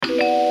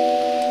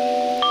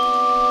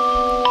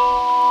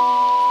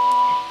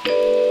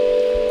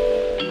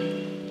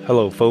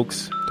Hello,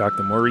 folks.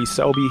 Dr. Maurice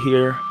Selby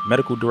here,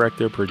 medical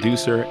director,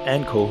 producer,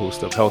 and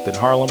co-host of Health in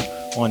Harlem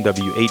on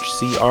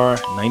WHCR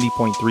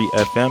 90.3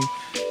 FM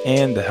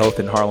and the Health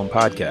in Harlem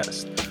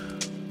podcast.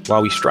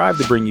 While we strive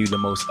to bring you the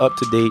most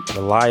up-to-date,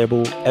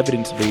 reliable,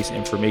 evidence-based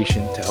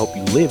information to help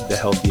you live the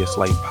healthiest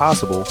life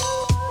possible,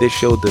 this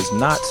show does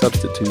not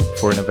substitute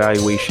for an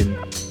evaluation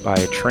by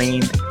a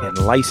trained and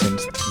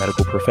licensed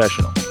medical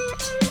professional.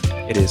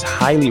 It is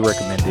highly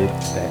recommended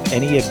that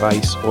any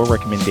advice or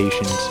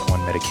recommendations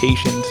on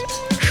medications,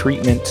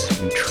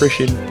 treatments,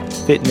 nutrition,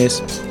 fitness,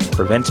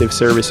 preventive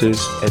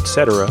services,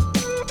 etc.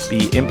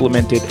 be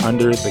implemented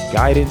under the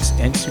guidance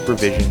and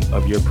supervision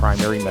of your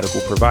primary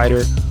medical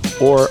provider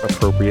or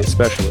appropriate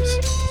specialist.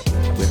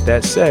 With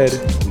that said,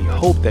 we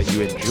hope that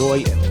you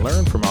enjoy and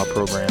learn from our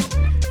program,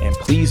 and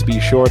please be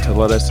sure to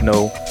let us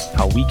know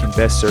how we can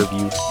best serve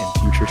you in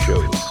future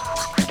shows.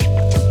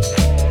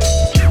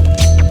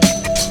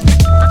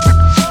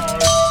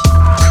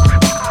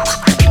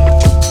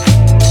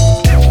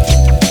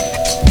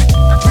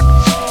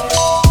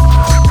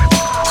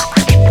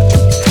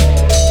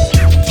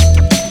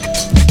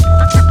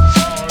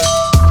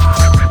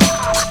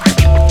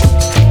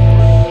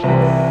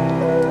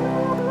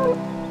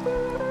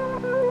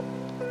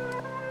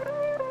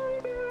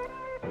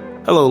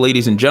 Hello,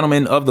 ladies and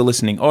gentlemen of the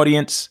listening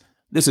audience.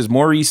 This is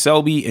Maurice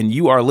Selby, and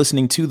you are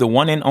listening to the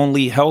one and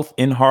only Health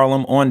in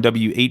Harlem on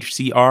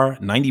WHCR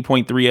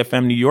 90.3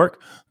 FM New York,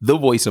 the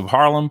voice of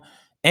Harlem,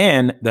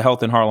 and the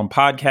Health in Harlem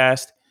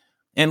podcast.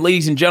 And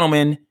ladies and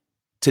gentlemen,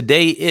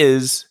 today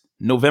is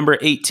November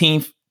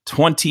 18th,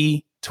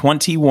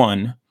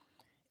 2021,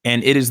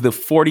 and it is the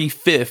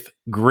 45th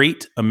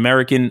Great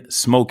American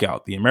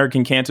Smokeout, the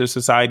American Cancer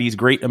Society's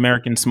Great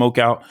American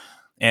Smokeout.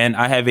 And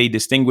I have a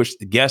distinguished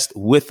guest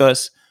with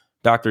us,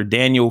 Dr.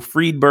 Daniel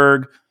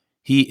Friedberg.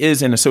 He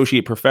is an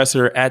associate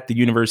professor at the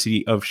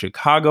University of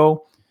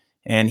Chicago,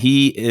 and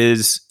he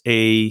is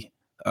a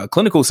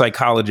clinical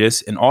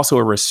psychologist and also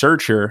a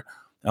researcher,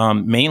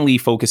 mainly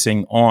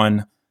focusing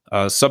on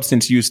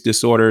substance use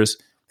disorders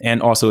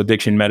and also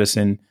addiction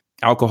medicine,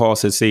 alcohol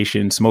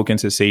cessation, smoking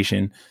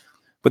cessation.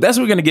 But that's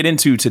what we're going to get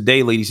into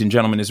today, ladies and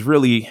gentlemen, is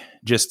really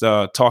just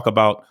talk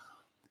about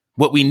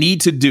what we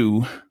need to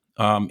do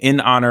in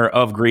honor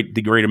of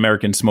the Great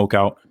American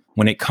Smokeout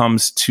when it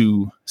comes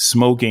to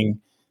smoking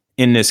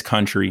in this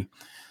country.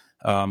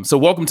 So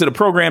welcome to the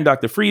program,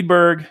 Dr.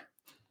 Friedberg.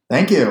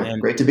 Thank you.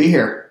 Great to be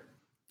here.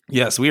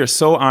 Yes, we are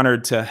so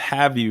honored to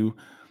have you.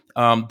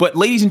 But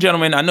ladies and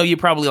gentlemen, I know you're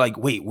probably like,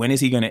 wait, when is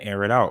he going to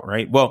air it out,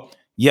 right? Well,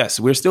 yes,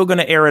 we're still going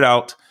to air it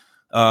out.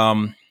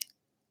 Not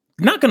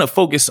going to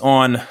focus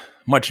on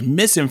much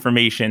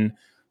misinformation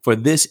for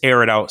this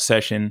air it out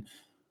session.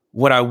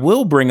 What I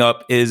will bring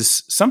up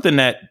is something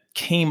that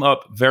came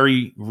up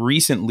very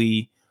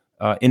recently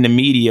in the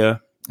media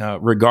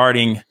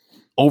regarding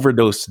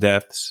overdose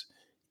deaths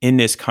in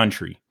this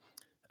country.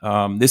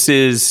 This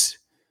is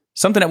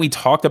something that we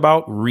talked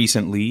about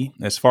recently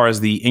as far as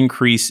the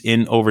increase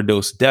in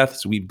overdose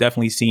deaths. We've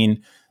definitely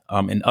seen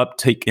an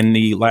uptick in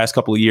the last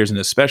couple of years, and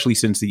especially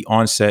since the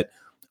onset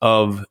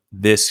of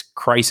this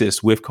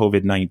crisis with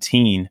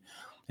COVID-19.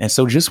 And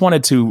so just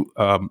wanted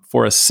to,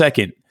 for a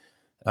second,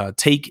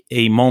 take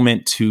a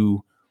moment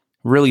to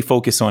really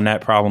focus on that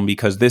problem,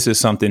 because this is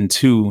something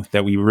too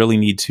that we really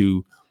need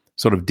to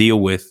sort of deal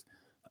with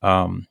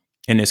in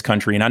this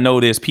country. And I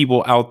know there's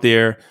people out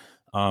there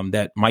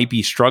that might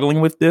be struggling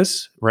with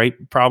this, right,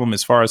 problem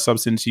as far as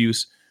substance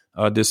use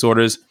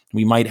disorders.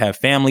 We might have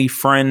family,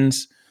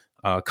 friends,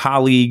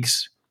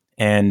 colleagues,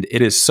 and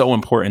it is so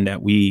important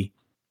that we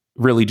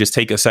really just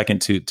take a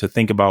second to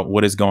think about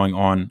what is going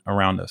on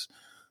around us.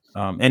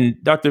 And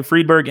Dr.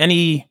 Friedberg,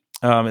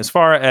 as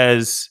far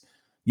as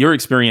your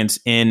experience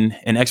in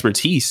and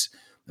expertise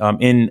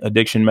in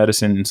addiction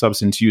medicine and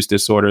substance use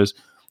disorders,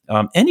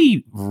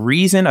 any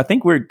reason? I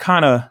think we're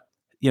kind of,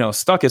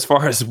 stuck as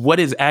far as what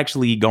is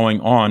actually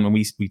going on when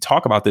we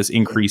talk about this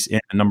increase in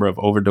the number of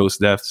overdose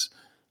deaths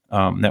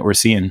that we're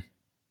seeing.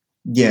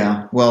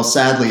 Yeah, well,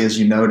 sadly, as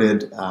you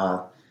noted,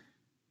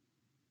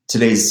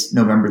 today's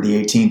November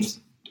the 18th.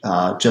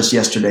 Just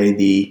yesterday,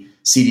 the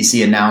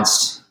CDC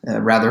announced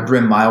a rather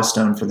grim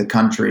milestone for the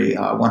country.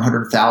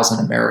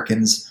 100,000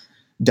 Americans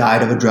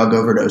died of a drug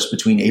overdose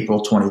between April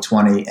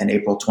 2020 and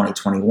April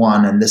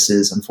 2021. And this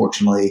is,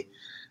 unfortunately,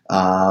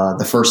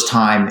 the first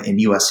time in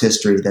U.S.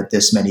 history that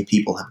this many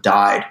people have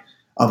died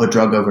of a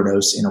drug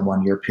overdose in a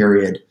one-year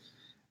period.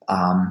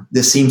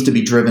 This seems to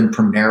be driven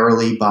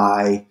primarily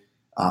by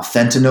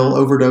fentanyl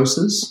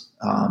overdoses.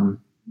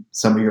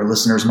 Some of your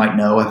listeners might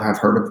know, if I've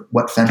heard of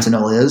what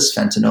fentanyl is.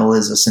 Fentanyl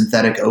is a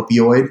synthetic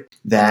opioid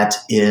that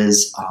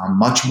is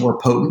much more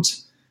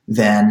potent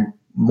than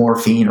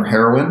morphine or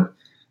heroin.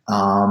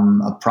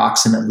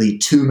 Approximately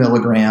 2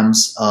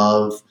 milligrams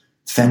of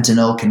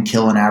fentanyl can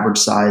kill an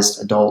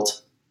average-sized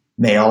adult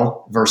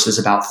male versus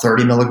about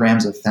 30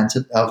 milligrams of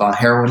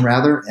heroin,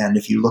 rather. And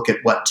if you look at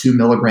what 2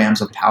 milligrams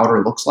of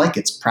powder looks like,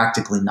 it's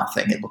practically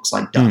nothing. It looks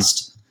like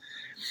dust.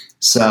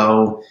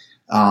 So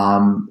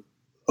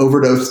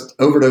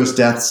overdose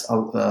deaths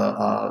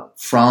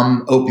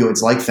from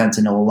opioids like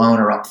fentanyl alone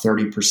are up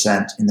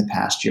 30% in the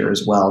past year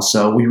as well.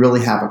 So we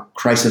really have a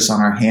crisis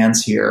on our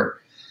hands here.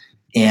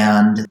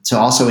 And to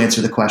also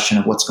answer the question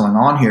of what's going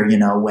on here,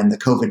 when the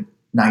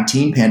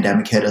COVID-19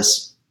 pandemic hit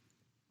us,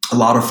 a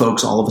lot of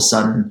folks all of a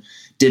sudden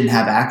didn't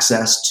have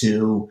access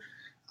to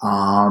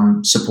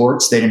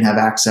supports. They didn't have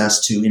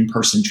access to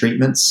in-person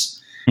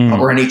treatments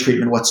or any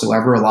treatment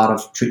whatsoever. A lot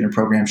of treatment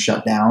programs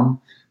shut down.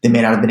 They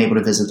may not have been able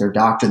to visit their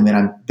doctor. They may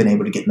not have been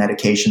able to get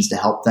medications to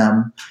help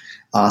them.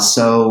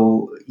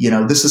 So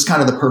this is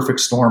kind of the perfect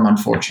storm,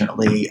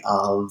 unfortunately,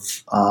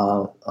 of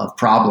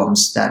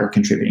problems that are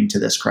contributing to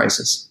this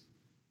crisis.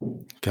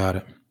 Got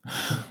it.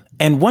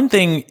 And one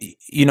thing,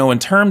 in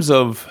terms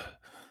of,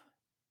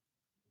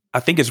 I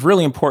think it's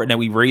really important that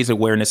we raise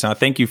awareness. And I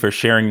thank you for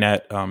sharing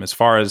that as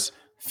far as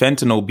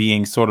fentanyl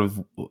being sort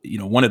of,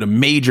 one of the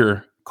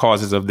major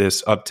causes of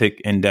this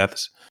uptick in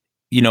deaths.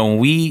 When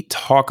we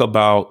talk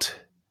about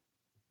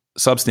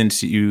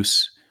substance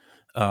use,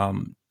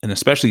 and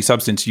especially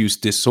substance use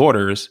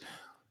disorders,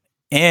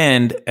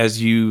 and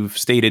as you've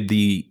stated,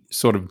 the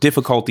sort of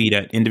difficulty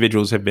that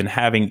individuals have been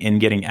having in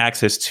getting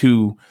access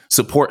to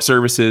support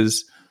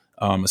services,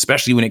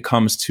 especially when it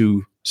comes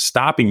to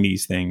stopping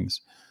these things,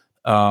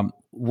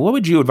 what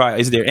would you advise?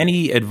 Is there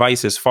any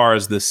advice as far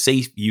as the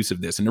safe use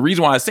of this? And the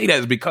reason why I say that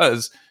is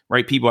because,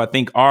 right, people I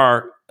think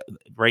are,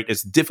 right,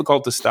 it's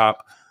difficult to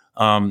stop.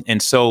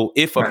 And so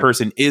if a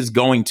person is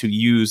going to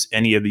use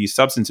any of these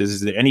substances, is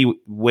there any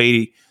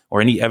way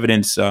or any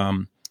evidence,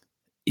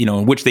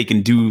 in which they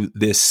can do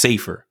this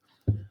safer?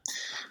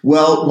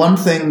 Well, one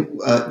thing,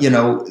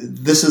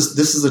 this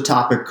is a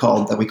topic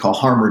that we call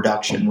harm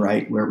reduction,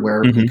 right?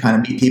 Where we kind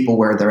of meet people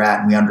where they're at,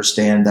 and we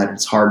understand that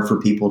it's hard for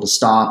people to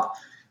stop.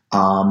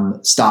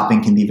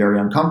 Stopping can be very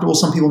uncomfortable.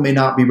 Some people may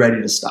not be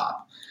ready to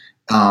stop,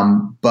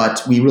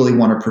 but we really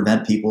want to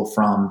prevent people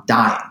from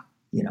dying.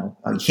 You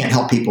can't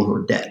help people who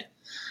are dead.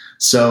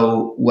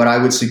 So what I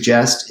would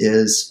suggest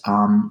is,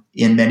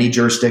 in many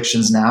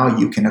jurisdictions now,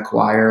 you can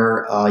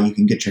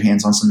get your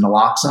hands on some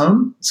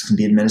naloxone. This can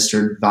be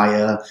administered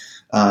via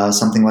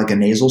something like a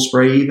nasal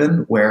spray, even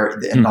where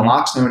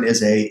naloxone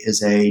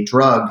is a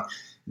drug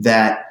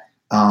that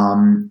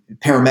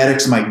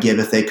paramedics might give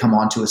if they come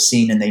onto a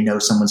scene and they know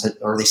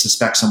or they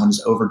suspect someone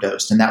is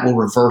overdosed, and that will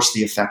reverse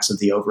the effects of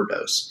the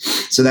overdose.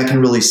 So that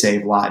can really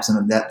save lives.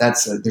 And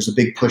there's a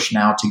big push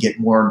now to get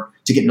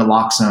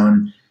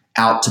naloxone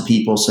out to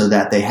people so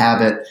that they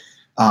have it.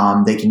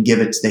 They can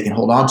give it, they can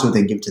hold on to it, they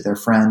can give it to their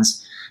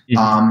friends.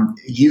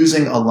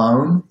 Using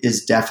alone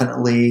is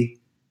definitely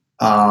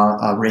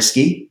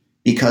risky,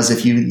 because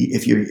if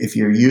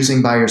you're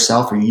using by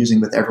yourself, or you're using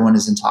with everyone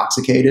is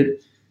intoxicated,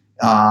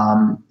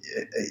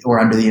 or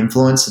under the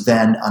influence,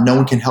 then no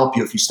one can help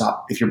you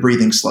if your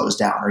breathing slows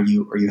down or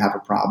you have a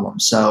problem.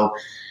 So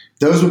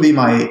those would be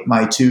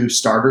my two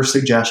starter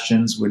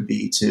suggestions, would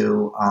be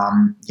to,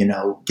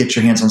 get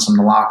your hands on some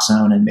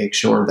naloxone and make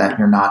sure that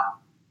you're not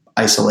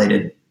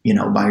isolated,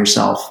 by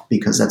yourself,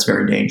 because that's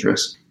very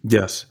dangerous.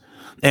 Yes.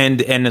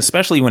 And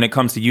especially when it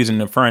comes to using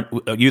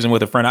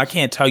with a friend, I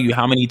can't tell you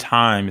how many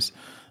times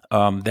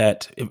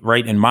that,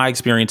 right, in my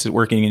experience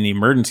working in the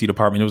emergency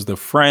department, it was the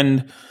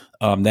friend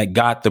that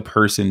got the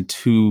person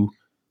to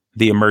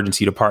the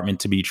emergency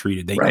department to be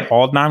treated. They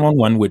called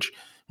 911, which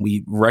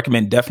we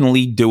recommend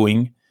definitely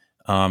doing.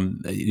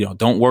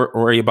 Don't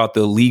worry about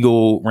the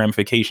legal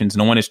ramifications.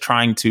 No one is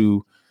trying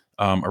to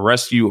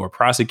arrest you or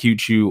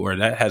prosecute you, or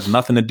that has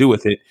nothing to do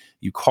with it.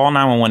 You call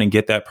 911 and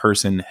get that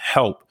person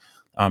help.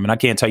 And I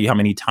can't tell you how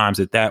many times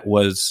that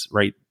was,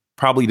 right,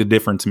 probably the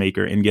difference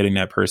maker in getting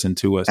that person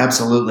to us.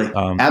 Absolutely.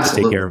 To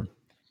take care of.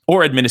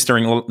 Or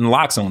administering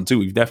naloxone too.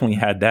 We've definitely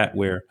had that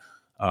where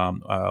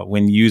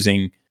when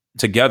using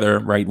together,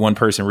 right, one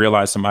person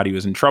realized somebody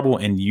was in trouble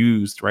and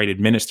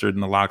administered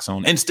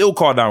naloxone, and still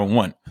call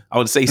 911. I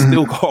would say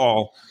still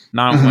call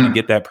 911 and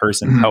get that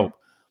person help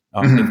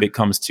if it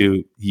comes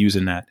to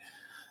using that.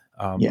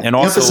 And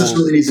also, the emphasis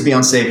really needs to be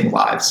on saving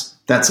lives.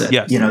 That's it.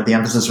 Yes. The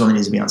emphasis really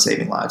needs to be on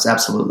saving lives.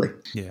 Absolutely.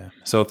 Yeah.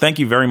 So thank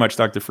you very much,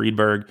 Dr.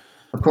 Friedberg.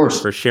 Of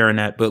course. For sharing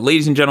that. But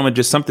ladies and gentlemen,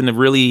 just something to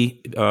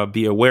really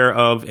be aware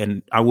of.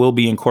 And I will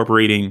be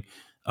incorporating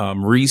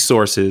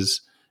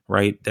resources,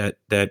 right,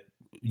 that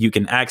you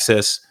can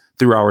access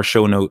through our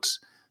show notes.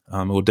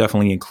 We'll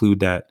definitely include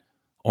that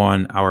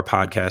on our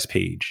podcast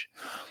page.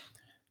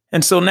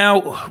 And so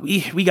now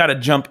we got to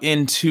jump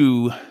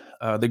into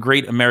the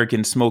Great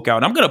American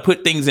Smokeout. I'm going to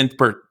put things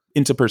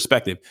into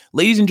perspective.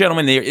 Ladies and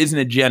gentlemen, there is an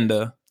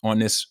agenda on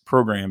this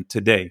program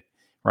today,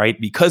 right?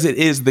 Because it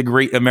is the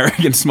Great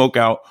American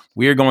Smokeout,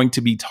 we are going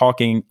to be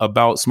talking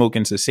about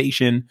smoking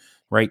cessation,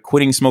 right?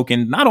 Quitting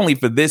smoking, not only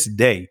for this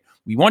day.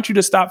 We want you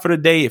to stop for the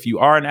day. If you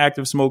are an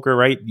active smoker,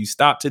 right, you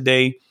stop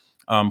today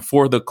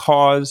for the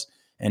cause,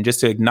 and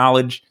just to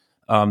acknowledge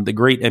the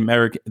Great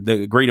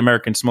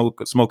American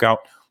Smokeout.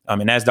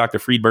 And as Dr.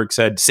 Friedberg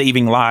said,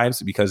 saving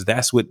lives, because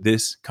that's what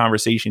this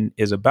conversation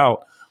is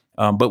about.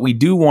 But we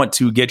do want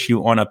to get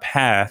you on a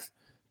path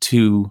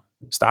to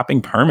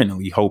stopping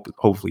permanently,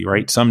 hopefully,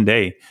 right?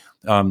 Someday,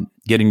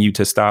 getting you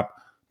to stop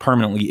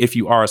permanently if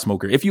you are a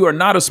smoker. If you are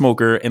not a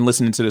smoker and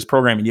listening to this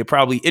program, and you're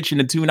probably itching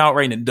to tune out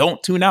right now,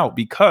 don't tune out,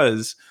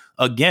 because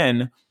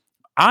again,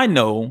 I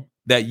know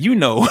that you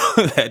know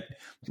that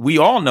we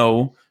all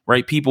know,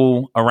 right?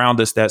 People around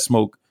us that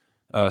smoke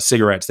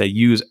cigarettes, that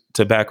use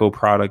tobacco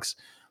products.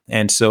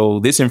 And so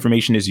this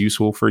information is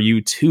useful for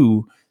you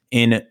too,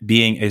 in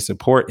being a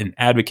support and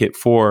advocate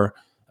for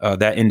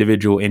that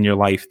individual in your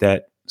life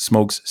that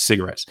smokes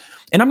cigarettes.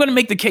 And I'm going to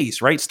make the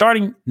case, right?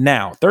 Starting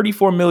now,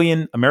 34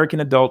 million American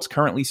adults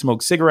currently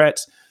smoke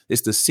cigarettes.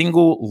 It's the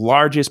single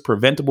largest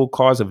preventable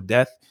cause of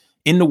death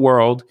in the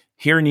world.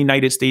 Here in the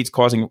United States,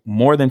 causing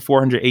more than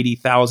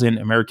 480,000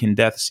 American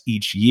deaths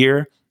each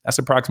year. That's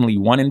approximately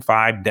 1 in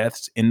 5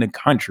 deaths in the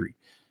country,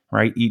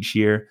 right? Each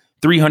year.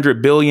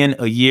 300 billion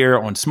a year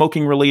on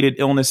smoking related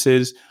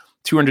illnesses,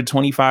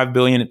 225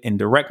 billion in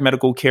direct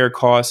medical care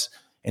costs,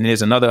 and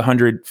there's another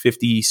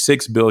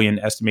 156 billion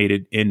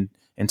estimated in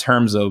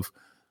terms of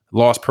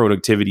lost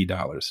productivity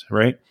dollars,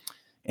 right?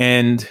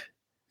 And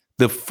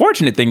the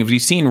fortunate thing is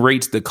we've seen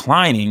rates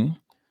declining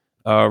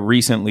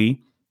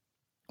recently.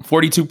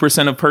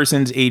 42% of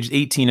persons aged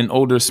 18 and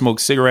older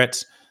smoked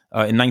cigarettes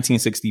in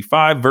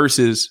 1965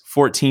 versus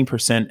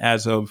 14%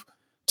 as of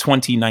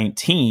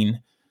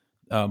 2019.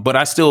 But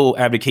I still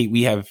advocate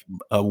we have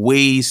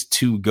ways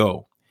to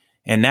go.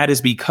 And that is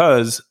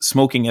because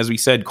smoking, as we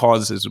said,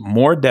 causes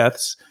more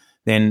deaths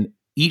than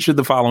each of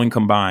the following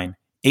combined: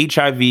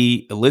 HIV,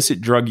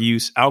 illicit drug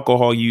use,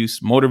 alcohol use,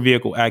 motor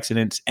vehicle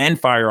accidents, and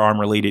firearm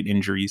related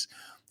injuries.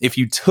 If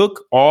you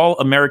took all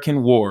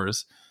American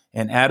wars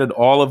and added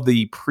all of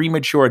the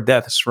premature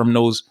deaths from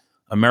those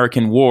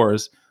American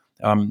wars,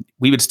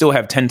 we would still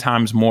have 10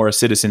 times more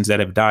citizens that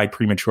have died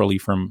prematurely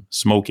from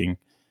smoking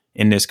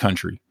in this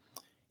country.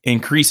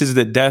 Increases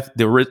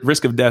the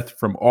risk of death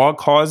from all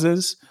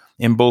causes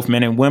in both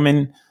men and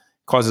women,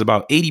 causes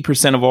about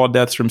 80% of all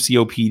deaths from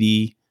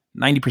COPD,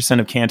 90%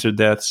 of cancer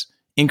deaths,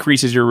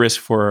 increases your risk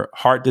for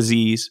heart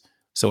disease.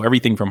 So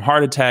everything from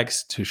heart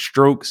attacks to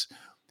strokes.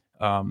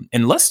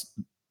 And let's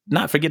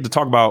not forget to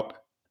talk about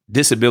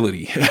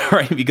disability,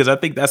 right? Because I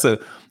think that's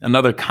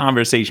another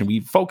conversation. We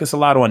focus a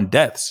lot on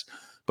deaths,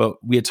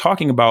 but we're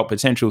talking about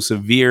potential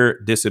severe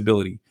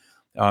disability.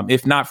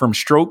 If not from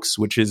strokes,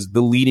 which is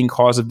the leading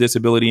cause of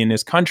disability in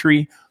this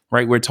country,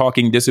 right? We're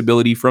talking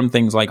disability from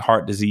things like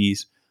heart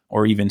disease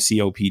or even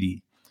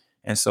COPD.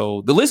 And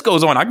so the list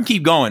goes on. I can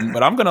keep going,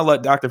 but I'm going to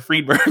let Dr.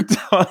 Friedberg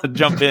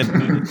jump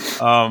in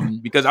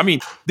because, I mean,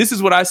 this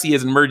is what I see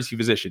as an emergency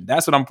physician.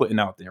 That's what I'm putting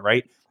out there,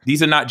 right?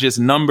 These are not just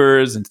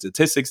numbers and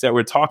statistics that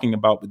we're talking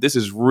about, but this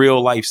is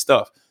real life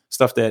stuff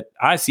that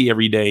I see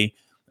every day.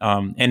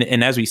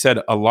 And as we said,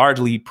 a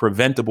largely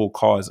preventable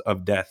cause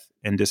of death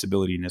and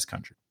disability in this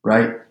country.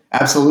 Right.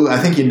 Absolutely. I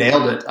think you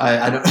nailed it.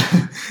 I don't.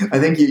 I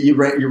think you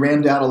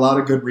ran down a lot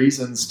of good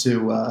reasons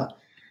to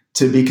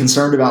be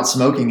concerned about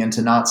smoking and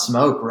to not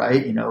smoke.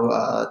 Right.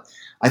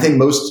 I think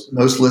most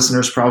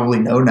listeners probably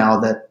know now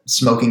that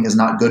smoking is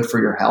not good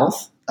for your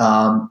health,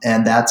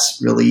 and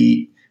that's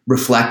really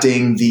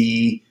reflecting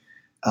the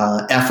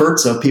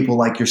efforts of people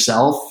like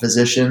yourself,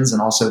 physicians,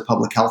 and also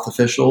public health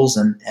officials,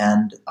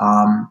 and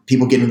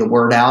people getting the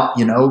word out.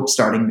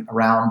 Starting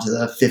around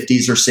the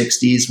 50s or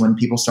 60s when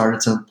people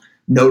started to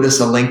notice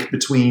a link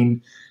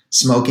between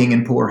smoking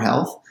and poor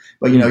health.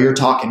 But you're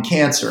talking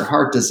cancer,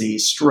 heart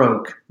disease,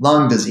 stroke,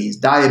 lung disease,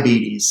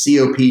 diabetes,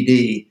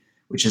 COPD,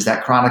 which is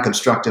that chronic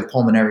obstructive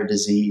pulmonary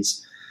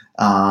disease.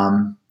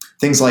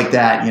 Things like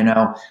that.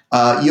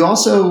 We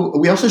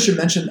also should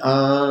mention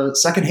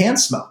secondhand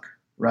smoke.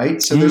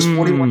 Right. So there's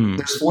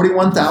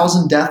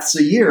 41,000 deaths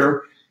a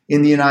year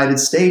in the United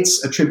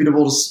States attributed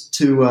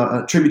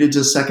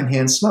to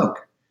secondhand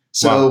smoke.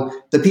 So wow.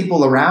 The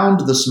people around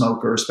the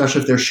smoker,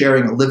 especially if they're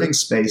sharing a living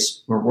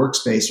space or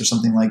workspace or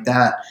something like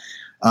that,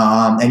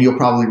 and you'll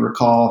probably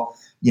recall,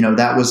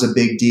 that was a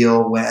big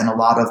deal when a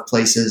lot of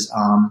places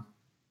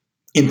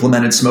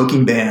implemented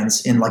smoking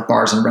bans in like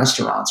bars and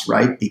restaurants,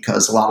 right?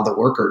 Because a lot of the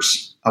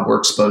workers were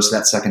exposed to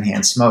that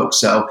secondhand smoke.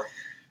 So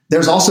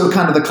there's also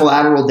kind of the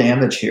collateral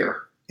damage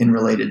here in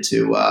related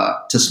to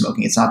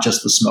smoking. It's not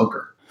just the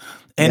smoker.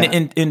 And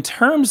yeah. in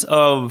terms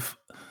of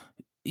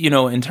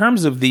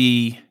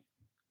the,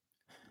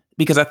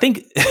 because I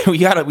think we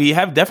definitely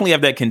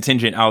have that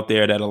contingent out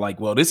there that are like,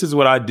 well, this is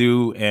what I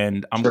do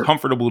and I'm sure.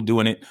 comfortable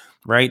doing it.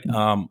 Right.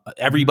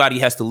 Everybody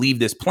has to leave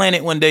this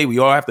planet one day. We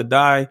all have to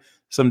die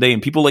someday.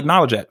 And people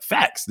acknowledge that.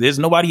 Facts. There's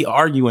nobody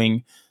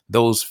arguing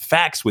those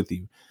facts with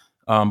you.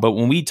 But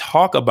when we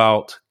talk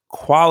about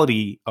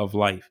quality of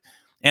life,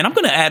 and I'm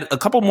going to add a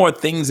couple more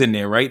things in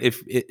there, right?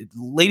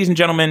 Ladies and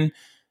gentlemen,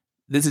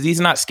 these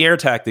are not scare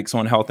tactics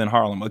on health in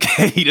Harlem,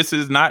 okay? This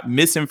is not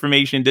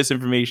misinformation,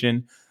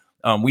 disinformation.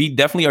 We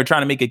definitely are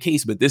trying to make a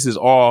case, but this is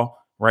all,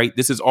 right?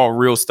 This is all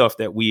real stuff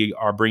that we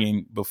are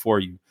bringing before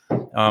you.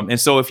 And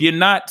so if you're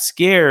not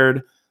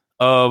scared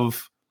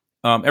of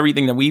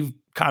everything that we've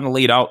kind of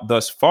laid out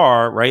thus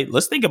far, right?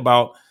 Let's think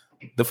about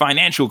the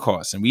financial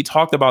costs. And we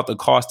talked about the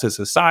cost to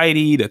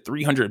society, the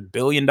 $300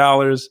 billion,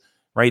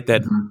 right?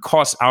 That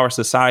costs our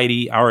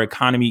society, our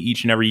economy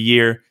each and every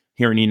year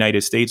here in the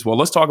United States. Well,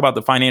 let's talk about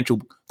the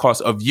financial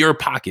cost of your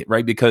pocket,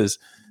 right? Because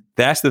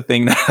that's the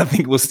thing that I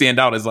think will stand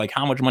out is like,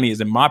 how much money is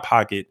in my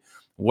pocket?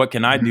 What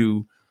can I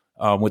do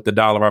with the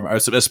dollar?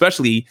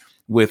 Especially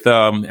with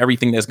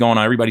everything that's going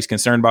on. Everybody's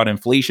concerned about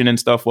inflation and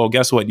stuff. Well,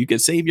 guess what? You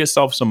could save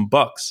yourself some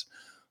bucks,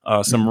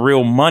 some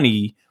real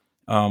money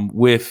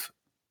with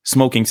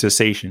smoking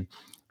cessation.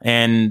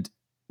 And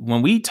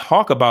when we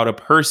talk about a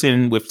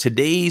person with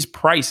today's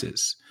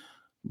prices,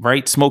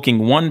 right, smoking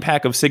one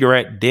pack of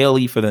cigarette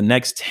daily for the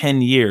next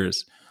 10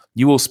 years,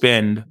 you will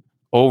spend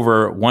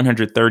over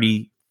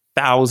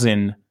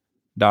 $130,000.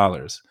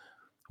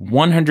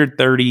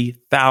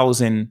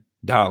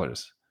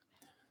 $130,000.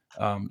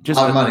 Just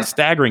a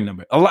staggering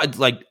number. A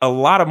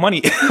lot of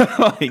money.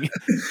 Like,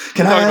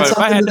 can I add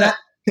something to that?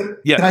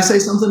 Yeah. Can I say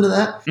something to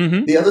that?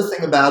 Mm-hmm. The other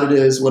thing about it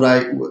is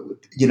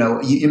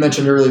you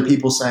mentioned earlier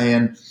people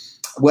saying,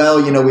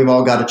 well, we've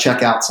all got to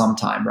check out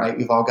sometime, right?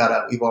 We've all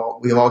got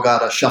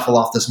to shuffle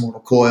off this mortal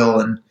coil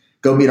and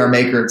go meet our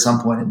maker at some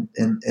point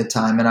in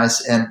time. And I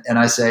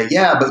say,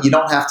 yeah, but you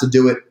don't have to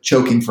do it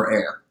choking for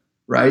air,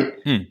 right?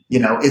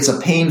 It's a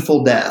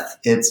painful death.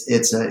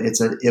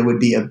 It would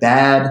be a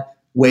bad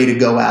way to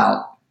go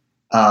out,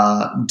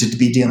 to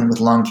be dealing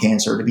with lung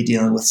cancer, to be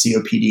dealing with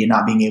COPD and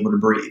not being able to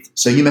breathe.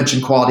 So you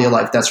mentioned quality of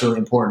life. That's really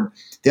important.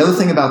 The other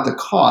thing about the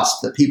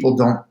cost that people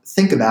don't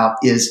think about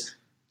is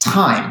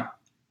time.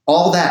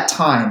 All that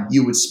time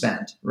you would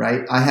spend,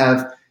 right? I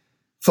have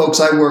folks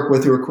I work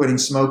with who are quitting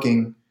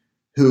smoking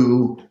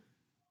who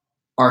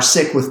are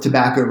sick with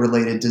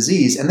tobacco-related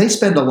disease, and they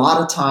spend a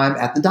lot of time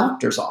at the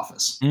doctor's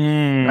office,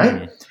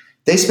 right?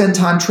 They spend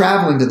time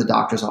traveling to the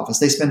doctor's office.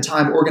 They spend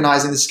time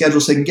organizing the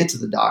schedule so they can get to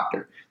the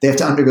doctor. They have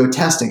to undergo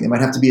testing. They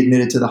might have to be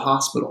admitted to the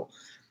hospital.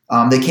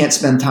 They can't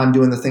spend time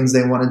doing the things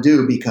they want to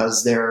do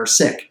because they're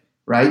sick,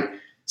 right?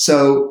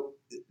 So,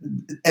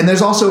 and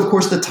there's also, of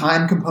course, the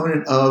time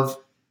component of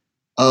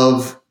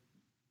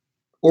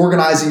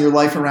organizing your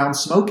life around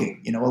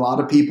smoking. A lot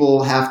of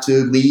people have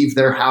to leave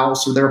their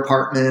house or their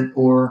apartment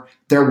or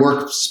their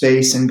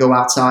workspace and go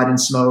outside and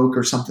smoke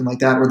or something like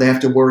that, or they have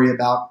to worry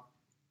about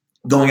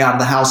going out of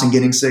the house and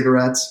getting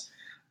cigarettes.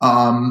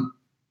 So,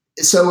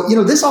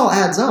 this all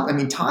adds up. I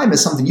mean, time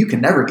is something you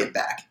can never get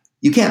back.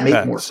 You can't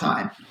make more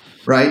time,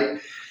 right?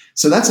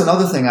 So that's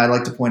another thing I'd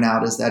like to point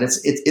out is that it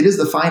is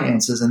the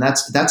finances, and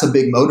that's a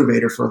big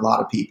motivator for a lot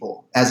of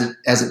people, as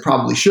it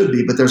probably should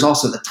be. But there's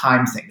also the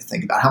time thing to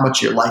think about. How much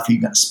of your life are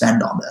you going to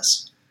spend on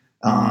this,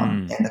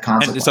 and the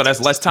consequences? And so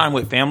that's less time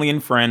with family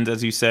and friends,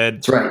 as you said.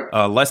 That's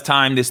right. Less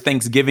time this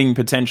Thanksgiving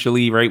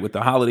potentially, right, with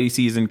the holiday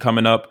season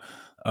coming up.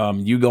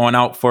 You going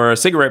out for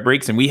cigarette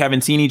breaks, and we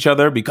haven't seen each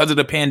other because of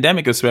the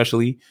pandemic,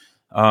 especially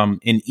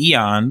in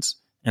eons.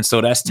 And so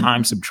that's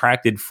time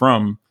subtracted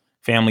from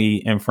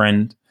family and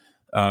friend.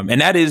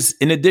 And that is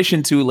in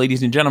addition to,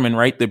 ladies and gentlemen,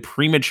 right,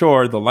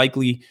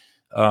 unfortunately,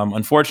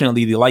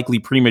 the likely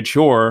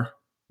premature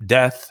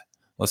death.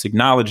 Let's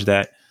acknowledge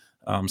that.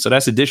 So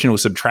that's additional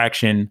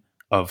subtraction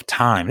of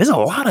time. There's a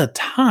lot of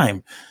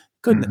time.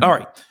 Goodness. All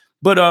right.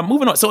 But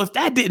moving on. So if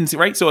that didn't,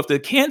 right, so if the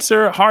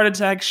cancer, heart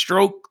attack,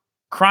 stroke,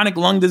 chronic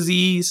lung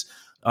disease,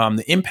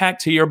 the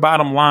impact to your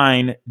bottom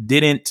line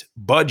didn't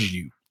budge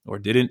you or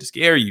didn't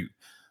scare you,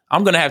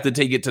 I'm going to have to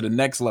take it to the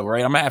next level,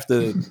 right? I'm going to have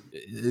to,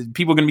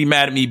 people are going to be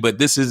mad at me, but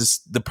this is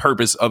the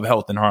purpose of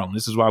Health in Harlem.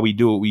 This is why we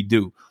do what we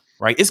do,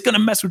 right? It's going to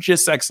mess with your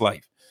sex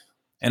life.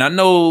 And I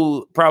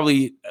know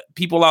probably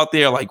people out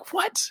there are like,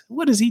 what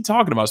is he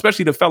talking about?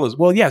 Especially the fellas.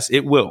 Well, yes,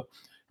 it will,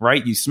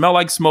 right? You smell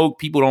like smoke.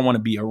 People don't want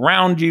to be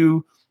around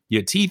you.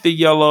 Your teeth are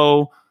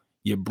yellow.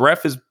 Your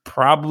breath is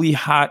probably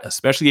hot,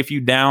 especially if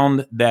you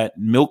downed that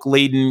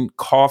milk-laden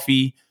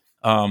coffee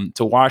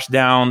to wash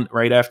down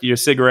right after your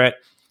cigarette.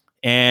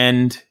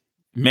 And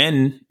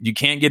men, you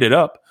can't get it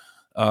up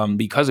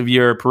because of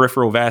your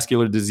peripheral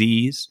vascular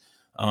disease.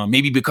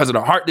 Maybe because of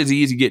the heart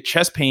disease, you get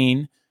chest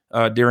pain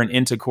during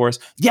intercourse.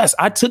 Yes,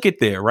 I took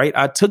it there, right?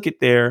 I took it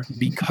there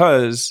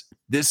because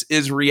this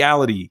is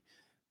reality.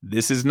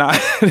 This is not a,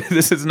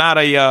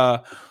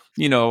 I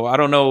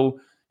don't know.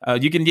 I'm a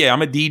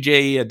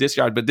DJ, a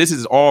discharge, but this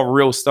is all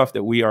real stuff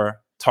that we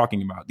are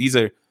talking about. These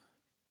are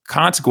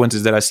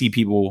consequences that I see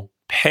people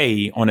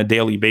pay on a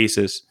daily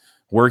basis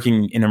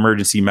working in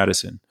emergency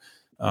medicine.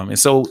 And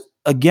so,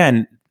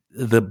 again,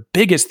 the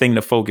biggest thing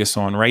to focus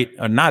on, right,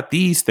 are not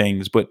these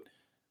things, but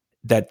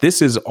that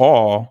this is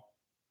all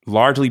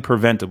largely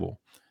preventable.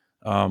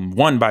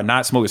 One, by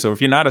not smoking. So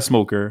if you're not a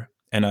smoker,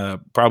 and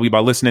probably by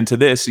listening to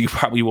this, you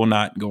probably will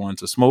not go on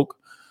to smoke.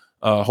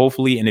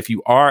 Hopefully. And if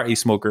you are a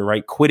smoker,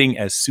 right, quitting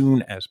as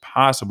soon as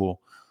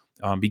possible,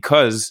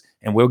 because,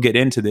 and we'll get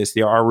into this,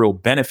 there are real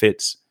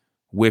benefits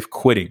with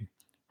quitting,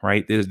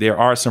 right? There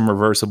are some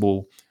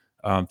reversible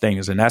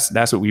things, and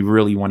that's what we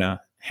really want to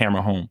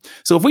hammer home.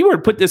 So if we were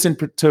to put this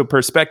into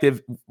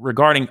perspective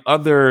regarding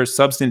other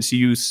substance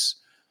use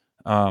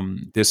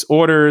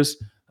disorders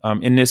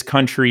in this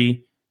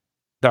country,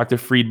 Dr.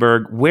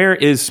 Friedberg, where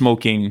is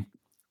smoking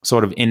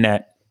sort of in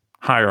that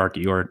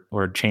hierarchy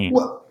or chain?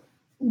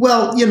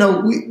 Well,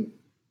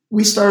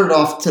 we started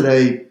off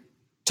today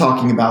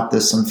talking about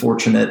this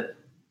unfortunate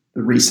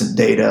recent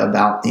data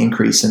about the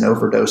increase in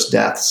overdose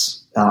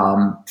deaths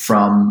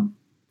from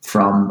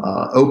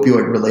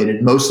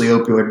mostly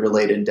opioid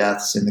related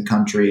deaths in the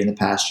country in the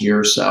past year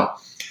or so.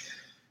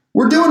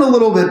 We're doing a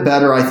little bit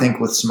better, I think,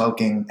 with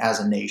smoking as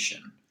a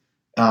nation.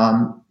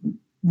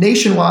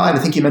 Nationwide, I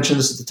think you mentioned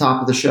this at the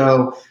top of the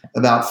show,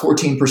 about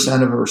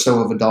 14% or so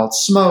of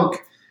adults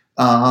smoke.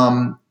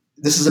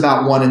 This is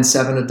about 1 in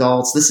 7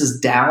 adults. This is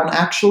down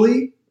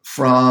actually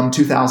from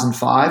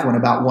 2005 when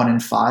about 1 in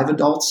 5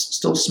 adults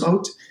still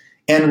smoked.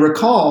 And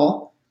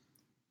recall,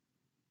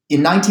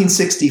 in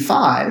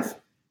 1965,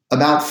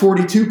 about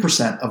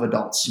 42% of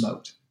adults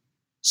smoked.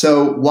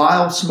 So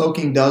while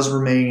smoking does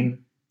remain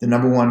the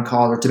number one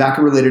cause, or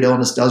tobacco-related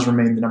illness does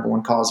remain the number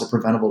one cause of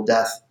preventable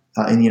death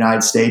in the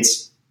United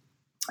States,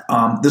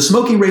 the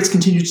smoking rates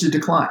continue to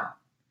decline.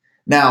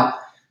 Now,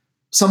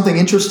 something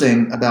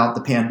interesting about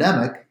the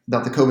pandemic,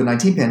 about the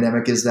COVID-19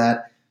 pandemic, is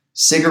that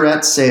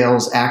cigarette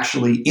sales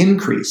actually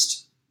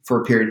increased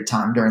for a period of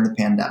time during the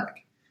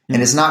pandemic.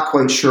 And it's not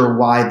quite sure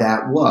why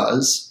that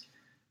was,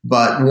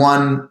 but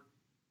one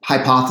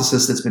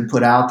hypothesis that's been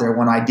put out there,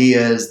 one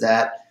idea is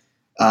that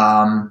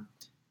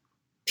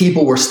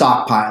people were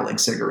stockpiling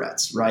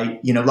cigarettes, right?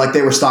 You know, like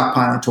they were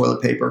stockpiling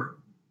toilet paper,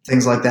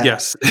 things like that.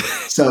 Yes.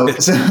 So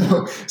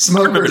smokers. I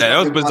remember that. That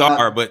was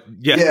bizarre, but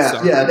yes.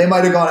 Yeah. They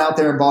might have gone out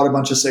there and bought a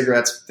bunch of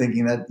cigarettes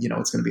thinking that, you know,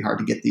 it's going to be hard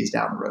to get these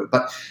down the road.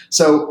 But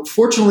so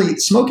fortunately,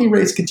 smoking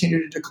rates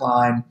continue to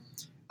decline.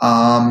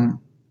 In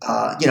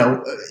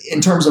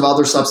terms of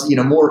other substances, you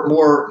know,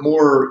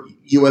 more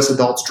U.S.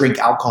 adults drink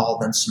alcohol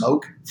than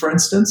smoke, for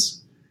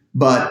instance.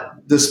 But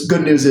the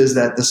good news is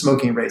that the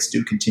smoking rates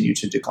do continue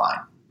to decline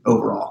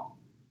overall,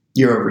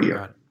 year over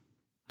year.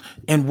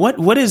 And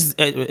what is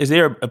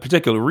there a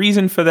particular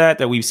reason for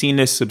that we've seen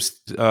this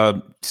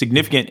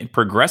significant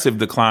progressive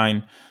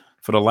decline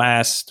for the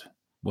last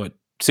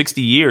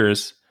 60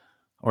 years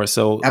or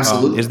so?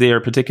 Absolutely. Is there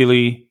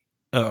particularly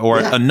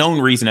a known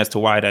reason as to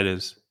why that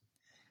is?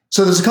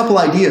 So there's a couple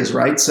ideas,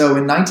 right? So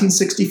in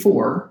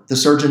 1964, the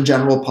Surgeon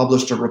General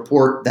published a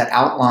report that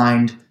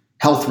outlined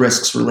health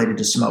risks related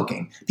to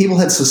smoking. People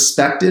had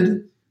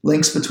suspected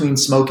links between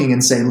smoking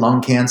and, say,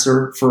 lung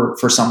cancer for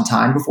some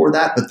time before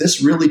that, but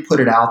this really put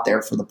it out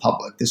there for the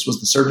public. This was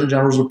the Surgeon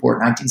General's report,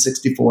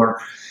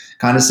 1964,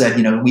 kind of said,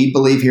 you know, we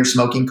believe here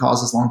smoking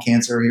causes lung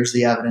cancer. Here's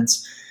the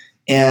evidence.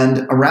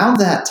 And around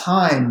that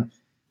time,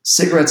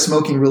 cigarette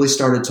smoking really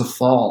started to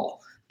fall.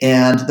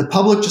 And the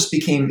public just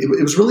became, it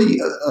was really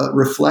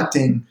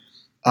reflecting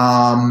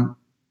a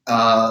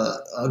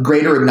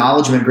greater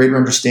acknowledgement, greater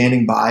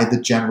understanding by the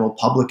general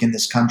public in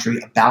this country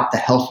about the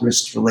health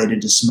risks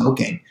related to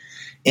smoking.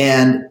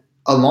 And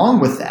along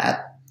with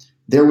that,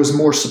 there was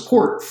more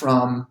support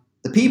from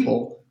the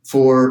people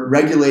for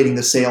regulating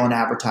the sale and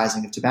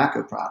advertising of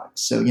tobacco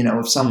products. So, you know,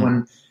 if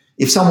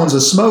someone's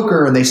a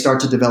smoker and they start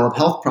to develop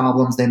health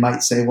problems, they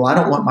might say, well, I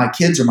don't want my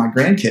kids or my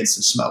grandkids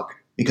to smoke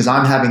because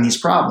I'm having these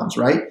problems,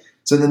 right?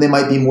 So then they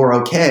might be more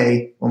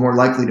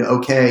likely to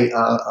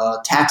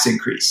a tax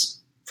increase,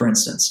 for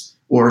instance,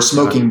 or a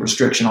smoking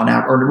restriction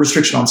or a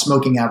restriction on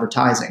smoking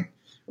advertising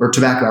or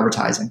tobacco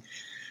advertising.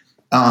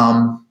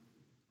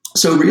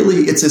 So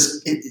really,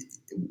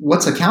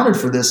 what's accounted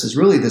for this is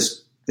really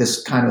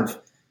this kind of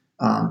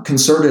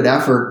concerted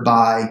effort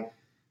by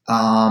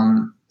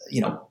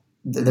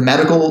the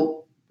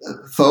medical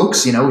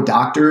folks, you know,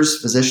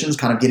 doctors, physicians,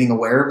 kind of getting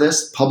aware of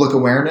this, public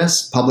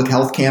awareness, public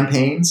health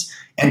campaigns,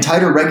 and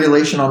tighter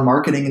regulation on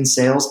marketing and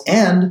sales,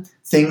 and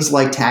things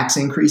like tax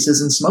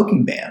increases and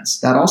smoking bans.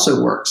 That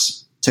also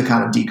works to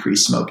kind of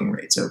decrease smoking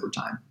rates over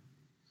time.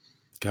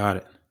 Got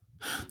it.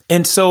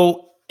 And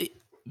so,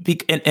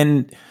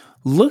 and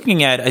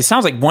looking at, it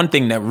sounds like one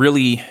thing that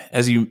really,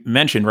 as you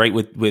mentioned, right,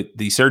 with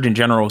the Surgeon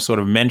General sort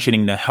of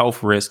mentioning the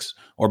health risks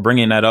or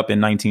bringing that up in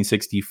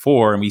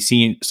 1964, and we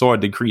saw a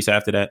decrease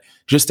after that,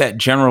 just that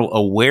general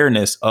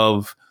awareness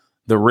of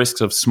the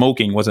risks of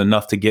smoking was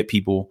enough to get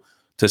people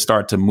to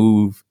start to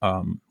move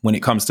when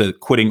it comes to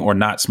quitting or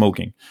not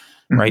smoking,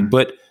 right?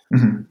 But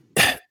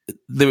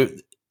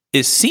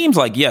it seems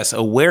like, yes,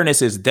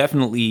 awareness is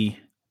definitely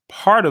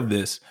part of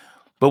this.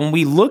 But when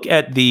we look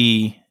at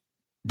the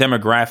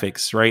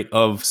demographics, right,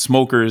 of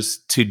smokers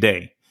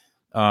today,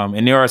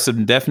 and there are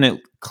some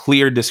definite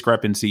clear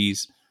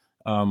discrepancies.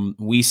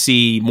 We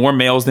see more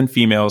males than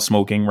females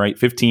smoking, right?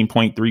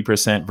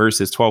 15.3%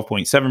 versus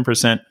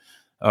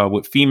 12.7%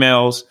 with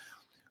females.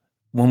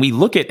 When we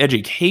look at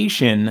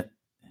education,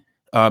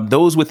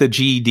 those with a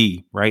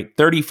GED, right?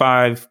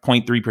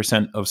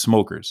 35.3% of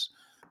smokers.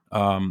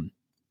 When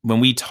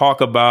we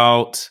talk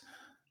about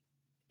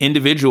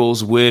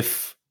individuals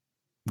with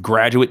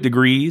graduate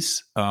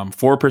degrees,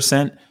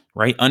 4%,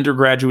 right?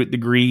 Undergraduate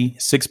degree,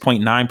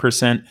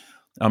 6.9%.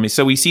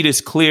 So we see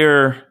this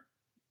clear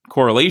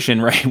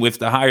correlation, right? With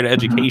the higher the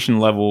education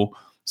level,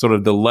 sort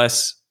of the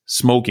less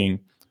smoking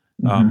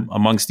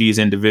amongst these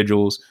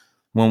individuals.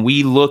 When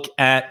we look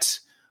at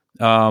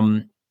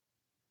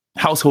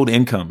household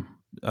income,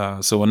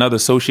 so another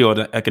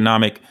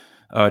socioeconomic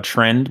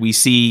trend, we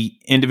see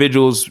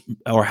individuals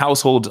or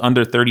households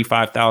under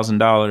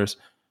 $35,000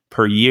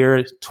 per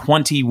year,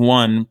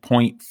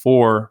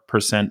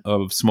 21.4%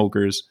 of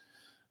smokers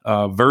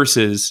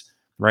versus,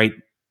 right,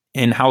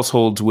 in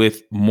households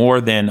with more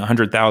than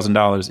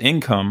 $100,000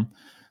 income,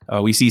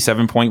 we see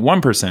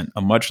 7.1%,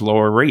 a much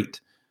lower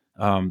rate,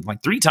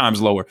 like 3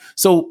 times lower.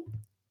 So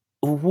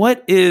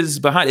what is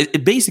behind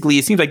it? Basically,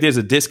 it seems like there's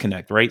a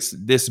disconnect, right?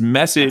 This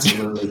message,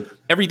 Absolutely.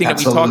 everything that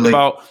we talked Absolutely.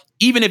 about,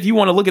 even if you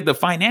want to look at the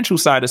financial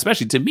side,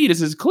 especially to me, this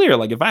is clear.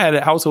 Like if I had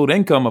a household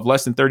income of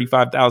less than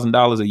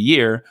 $35,000 a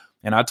year,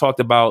 and I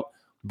talked about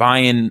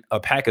buying a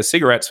pack of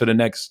cigarettes for the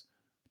next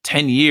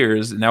 10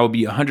 years, and that would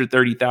be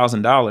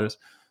 $130,000.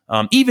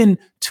 Even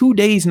 2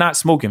 days not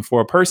smoking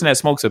for a person that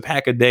smokes a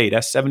pack a day,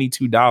 that's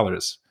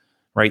 $72,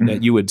 right?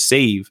 That you would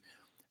save.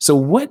 So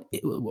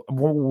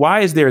why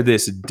is there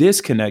this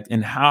disconnect,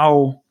 and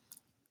how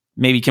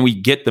maybe can we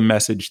get the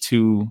message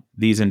to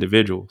these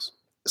individuals?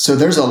 So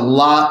there's a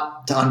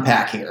lot to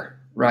unpack here,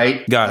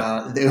 right?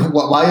 Got it.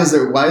 Why is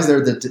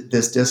there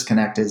this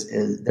disconnect?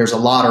 Is there's a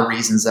lot of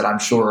reasons that I'm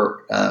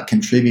sure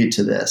contribute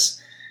to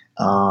this.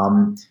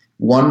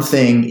 One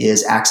thing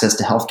is access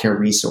to healthcare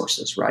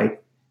resources, right?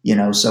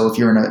 So if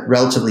you're in a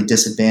relatively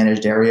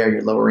disadvantaged area,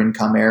 your lower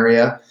income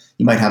area,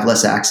 you might have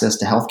less access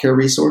to healthcare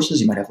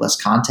resources. You might have less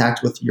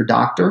contact with your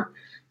doctor.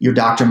 Your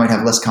doctor might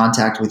have less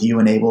contact with you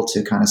and able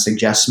to kind of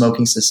suggest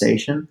smoking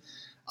cessation.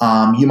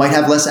 You might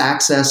have less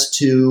access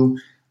to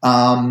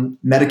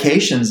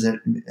medications,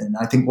 and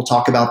I think we'll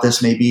talk about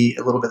this maybe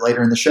a little bit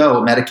later in the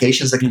show,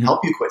 medications that can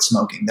help you quit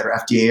smoking that are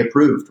FDA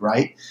approved,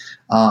 right?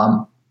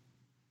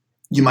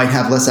 You might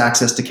have less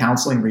access to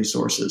counseling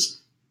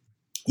resources.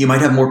 You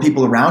might have more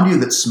people around you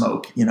that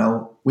smoke.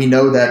 We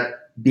know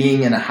that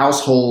being in a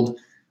household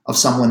of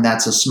someone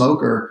that's a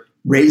smoker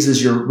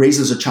raises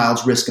a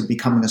child's risk of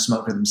becoming a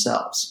smoker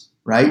themselves,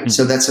 right?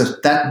 So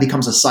that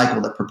becomes a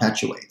cycle that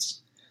perpetuates.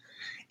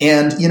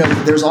 And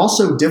there's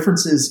also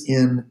differences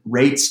in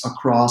rates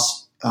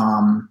across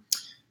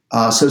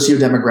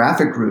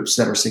sociodemographic groups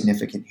that are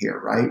significant here,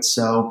 right?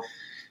 So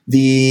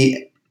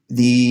the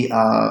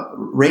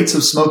rates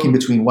of smoking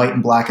between white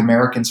and black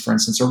Americans, for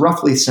instance, are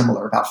roughly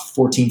similar, about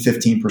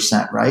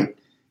 14-15%, right?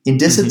 In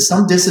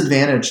some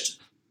disadvantaged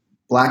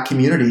black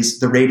communities,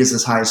 the rate is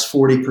as high as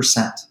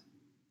 40%.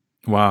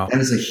 Wow.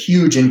 That is a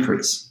huge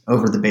increase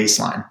over the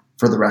baseline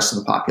for the rest of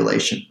the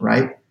population,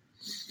 right?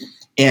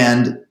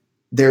 And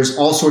there's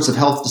all sorts of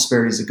health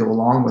disparities that go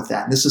along with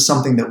that. And this is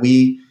something that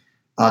we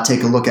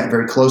take a look at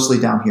very closely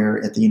down here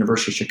at the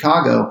University of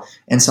Chicago,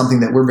 and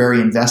something that we're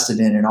very invested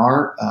in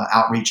our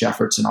outreach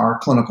efforts and our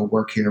clinical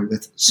work here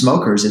with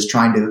smokers is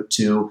trying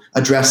to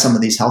address some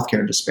of these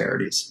healthcare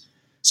disparities.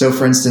 So,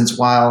 for instance,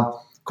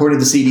 according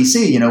to the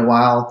CDC,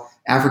 while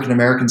African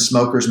American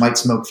smokers might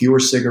smoke fewer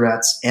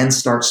cigarettes and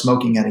start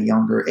smoking at a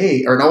younger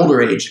age, or an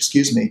older age,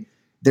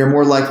 they're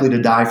more likely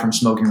to die from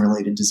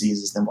smoking-related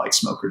diseases than white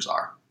smokers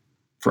are,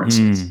 for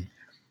instance.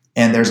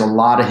 And there's a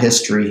lot of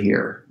history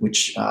here,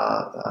 which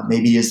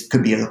maybe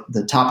could be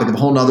the topic of a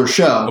whole nother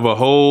show. Of a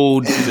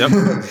whole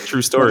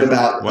true story.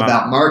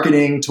 about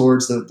marketing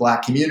towards the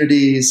black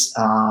communities,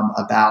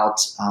 about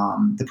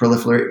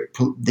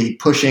the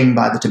pushing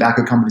by the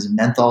tobacco companies of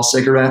menthol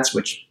cigarettes,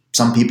 which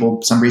some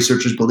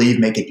researchers believe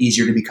make it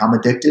easier to become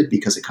addicted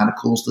because it kind of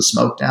cools the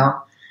smoke down,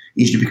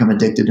 easier to become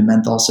addicted to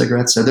menthol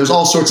cigarettes. So there's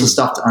all sorts of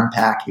stuff to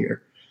unpack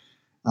here.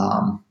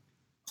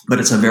 But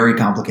it's a very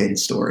complicated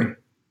story.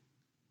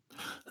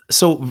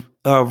 So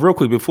real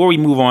quick, before we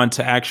move on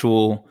to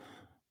actual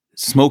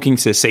smoking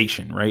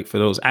cessation, right, for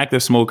those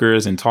active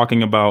smokers and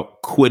talking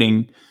about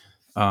quitting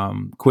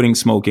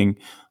smoking,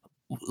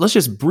 let's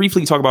just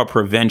briefly talk about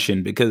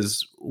prevention,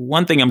 because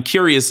one thing I'm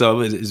curious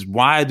of is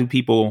why do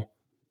people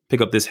pick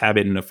up this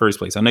habit in the first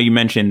place? I know you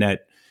mentioned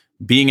that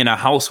being in a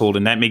household,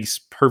 and that makes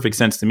perfect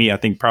sense to me. I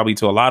think probably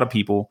to a lot of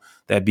people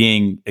that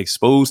being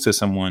exposed to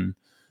someone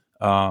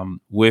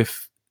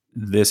with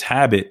this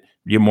habit,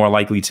 you're more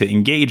likely to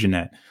engage in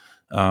that.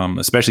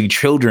 Especially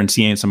children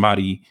seeing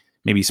somebody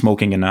maybe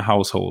smoking in a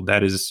household,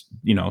 that is,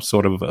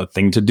 sort of a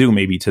thing to do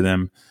maybe to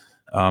them,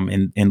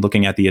 in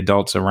looking at the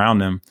adults around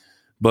them.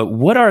 But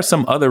what are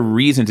some other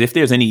reasons, if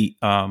there's any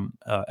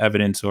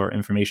evidence or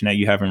information that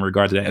you have in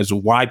regard to that, as to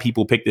why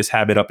people pick this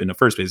habit up in the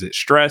first place? Is it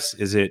stress?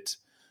 Is it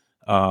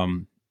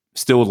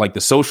still like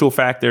the social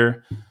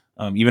factor?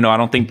 Even though I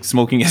don't think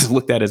smoking is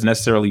looked at as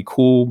necessarily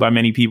cool by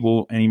many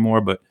people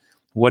anymore, but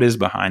what is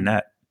behind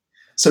that?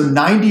 So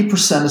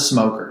 90% of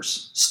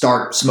smokers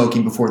start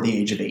smoking before the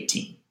age of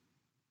 18,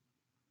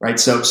 right?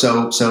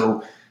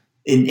 So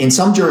in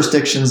some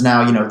jurisdictions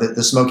now,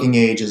 the smoking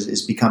age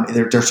is becoming,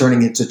 they're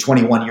turning it to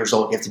 21 years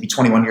old. You have to be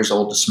 21 years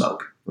old to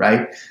smoke,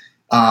 right?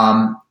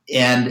 And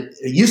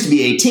it used to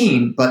be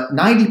 18, but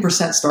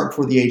 90% start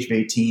before the age of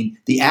 18.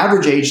 The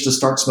average age to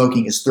start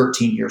smoking is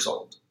 13 years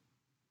old,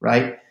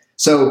 right?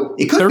 So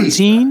it could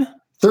 13? be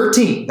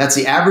 13. That's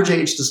the average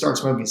age to start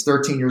smoking is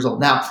 13 years old.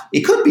 Now,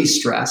 it could be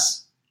stress.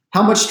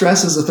 How much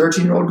stress is a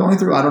 13-year-old going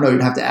through? I don't know.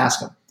 You'd have to ask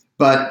them.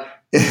 But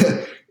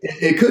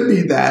it could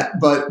be that.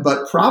 But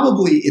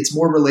probably it's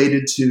more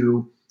related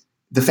to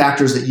the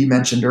factors that you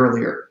mentioned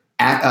earlier.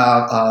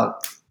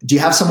 do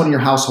you have someone in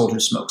your household who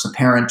smokes, a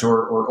parent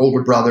or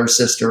older brother,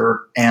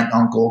 sister, aunt,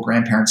 uncle,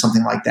 grandparent,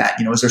 something like that?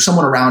 Is there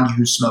someone around you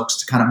who smokes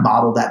to kind of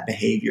model that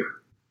behavior,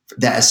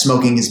 that as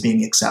smoking is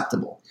being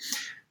acceptable?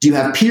 Do you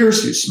have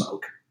peers who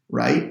smoke,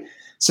 right?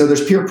 So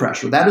there's peer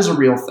pressure. That is a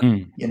real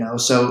thing,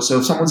 So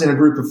if someone's in a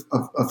group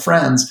of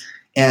friends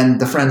and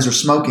the friends are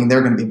smoking,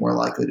 they're going to be more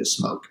likely to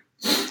smoke.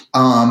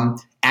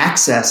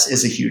 Access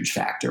is a huge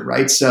factor,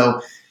 right?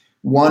 So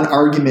one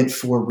argument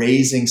for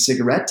raising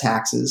cigarette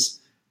taxes,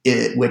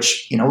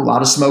 which, a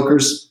lot of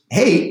smokers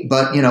hate,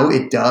 but,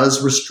 it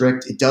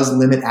does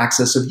limit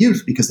access of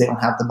youth because they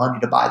don't have the money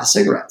to buy the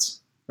cigarettes,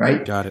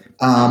 right? Got it.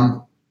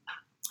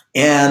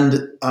 And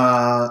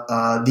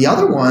the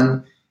other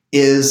one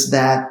is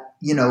that,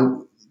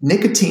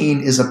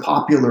 nicotine is a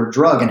popular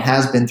drug and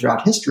has been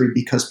throughout history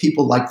because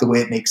people like the way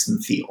it makes them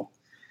feel.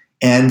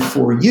 And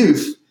for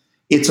youth,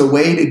 it's a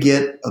way to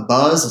get a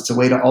buzz. It's a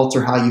way to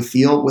alter how you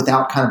feel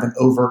without kind of an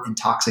overt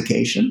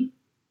intoxication.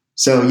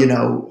 So,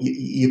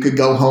 you could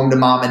go home to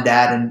mom and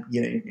dad and,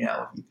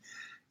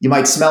 you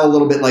might smell a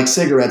little bit like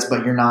cigarettes,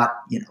 but you're not,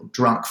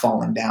 drunk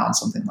falling down,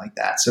 something like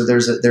that. So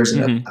there's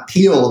an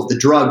appeal of the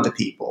drug to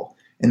people.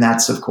 And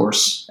that's, of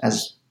course,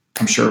 as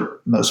I'm sure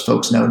most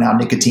folks know now,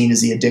 nicotine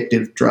is the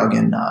addictive drug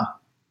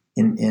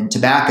in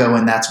tobacco,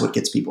 and that's what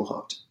gets people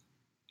hooked.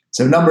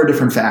 So a number of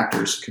different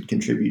factors could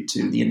contribute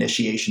to the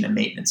initiation and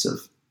maintenance of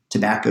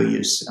tobacco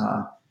use.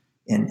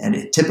 And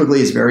it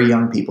typically is very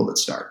young people that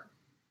start.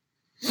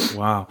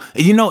 Wow.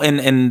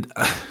 And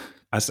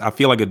I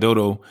feel like a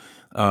dodo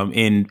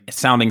in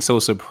sounding so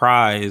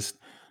surprised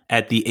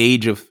at the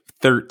age of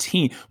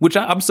 13, which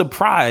I'm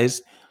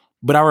surprised,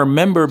 but I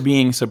remember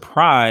being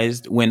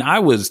surprised when I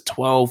was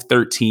 12,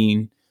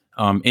 13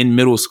 in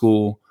middle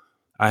school.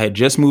 I had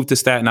just moved to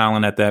Staten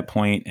Island at that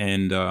point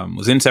and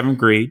was in 7th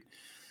grade.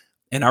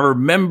 And I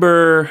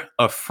remember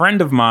a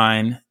friend of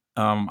mine,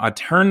 I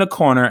turned the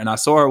corner and I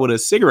saw her with a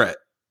cigarette,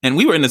 and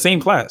we were in the same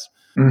class.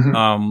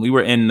 We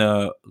were in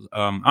the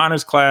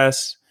honors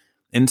class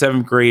in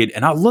 7th grade,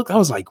 and I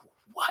was like,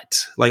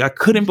 what? Like, I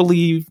couldn't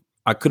believe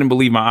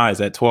my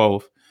eyes at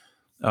 12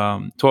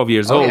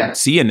 years old,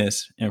 seeing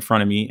this in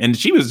front of me. And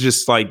she was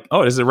just like,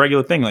 oh, this is a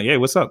regular thing. Like, hey,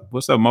 what's up,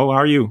 Mo? How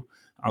are you?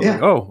 I was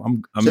like, oh,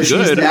 I'm so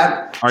good.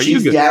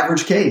 She's the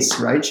average case,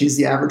 right? She's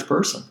the average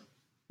person.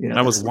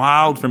 That was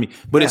wild for me.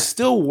 But it's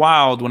still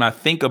wild when I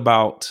think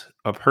about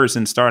a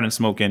person starting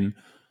smoking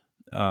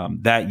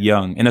that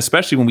young. And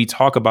especially when we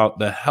talk about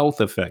the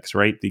health effects,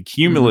 right? The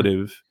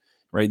cumulative,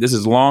 right? This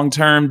is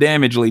long-term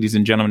damage, ladies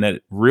and gentlemen,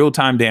 that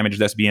real-time damage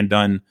that's being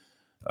done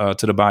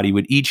to the body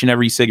with each and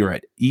every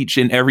cigarette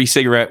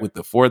with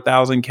the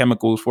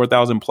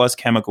 4,000 plus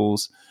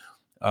chemicals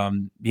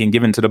being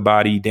given to the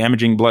body,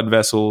 damaging blood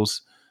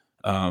vessels,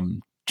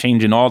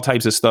 changing all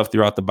types of stuff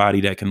throughout the body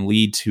that can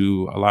lead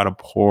to a lot of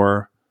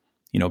poor,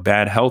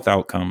 bad health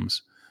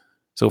outcomes.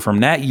 So from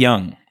that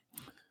young,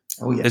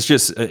 it's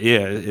just,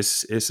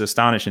 it's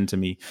astonishing to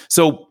me.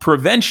 So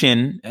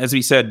prevention, as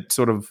we said,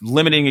 sort of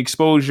limiting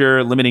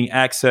exposure, limiting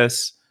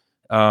access,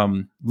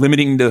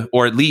 limiting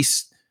or at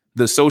least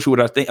the social,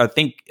 I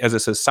think as a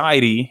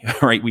society,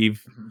 right,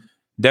 we've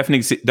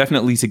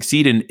definitely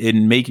succeeded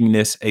in making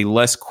this a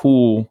less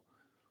cool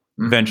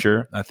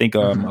venture. I think a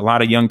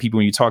lot of young people,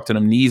 when you talk to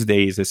them these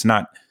days, it's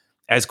not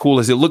as cool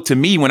as it looked to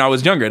me when I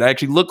was younger. It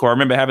actually looked cool. I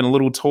remember having a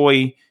little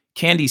toy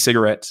candy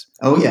cigarettes.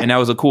 Oh yeah. And that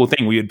was a cool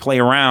thing. We would play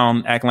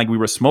around acting like we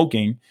were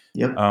smoking,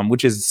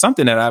 which is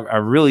something that I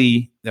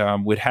really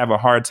would have a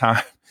hard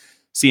time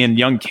seeing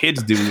young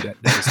kids do.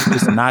 It's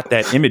just not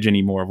that image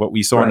anymore of what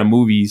we saw in the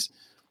movies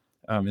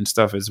and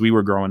stuff as we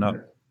were growing up.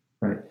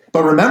 Right.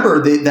 But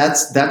remember,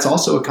 that's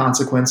also a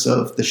consequence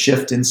of the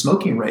shift in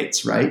smoking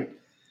rates, right?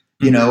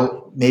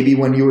 Maybe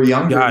when you were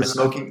younger,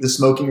 the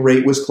smoking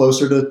rate was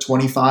closer to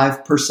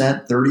 25%,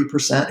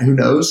 30%, who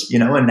knows,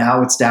 and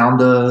now it's down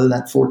to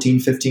that 14,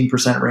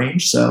 15%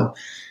 range. So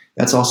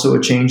that's also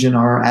a change in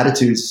our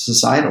attitudes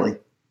societally.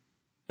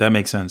 That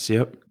makes sense.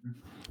 Yep.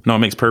 No, it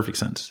makes perfect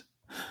sense.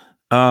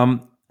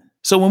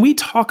 So when we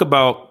talk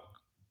about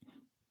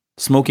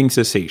smoking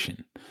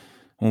cessation,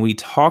 when we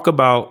talk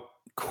about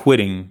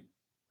quitting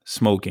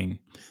smoking,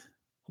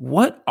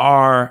 what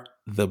are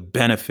the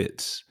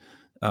benefits?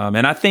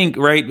 And I think,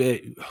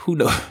 right, who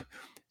knows,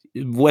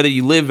 whether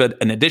you live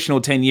an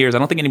additional 10 years, I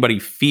don't think anybody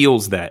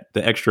feels that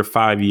the extra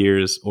 5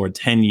 years or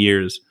 10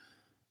 years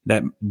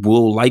that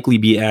will likely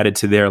be added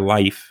to their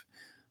life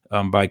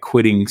by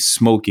quitting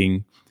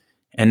smoking.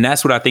 And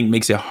that's what I think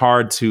makes it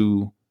hard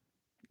to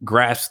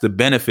grasp the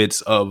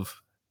benefits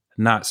of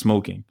not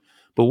smoking.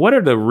 But what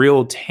are the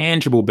real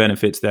tangible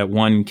benefits that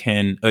one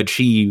can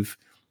achieve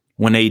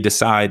when they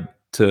decide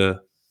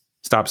to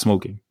stop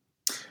smoking?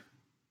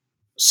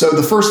 So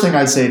the first thing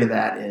I'd say to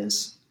that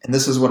is, and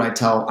this is what I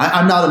tell,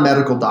 I'm not a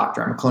medical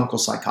doctor, I'm a clinical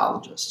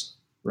psychologist,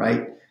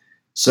 right?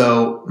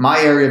 So my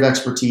area of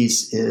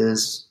expertise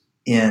is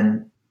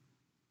in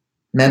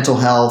mental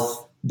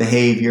health,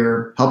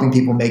 behavior, helping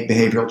people make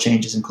behavioral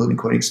changes, including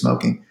quitting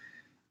smoking.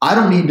 I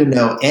don't need to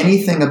know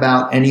anything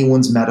about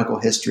anyone's medical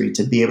history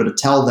to be able to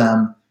tell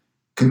them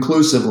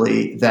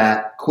conclusively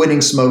that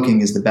quitting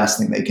smoking is the best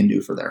thing they can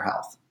do for their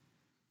health.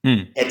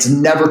 It's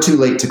never too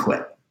late to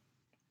quit.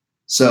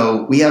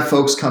 So we have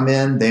folks come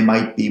in, they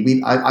might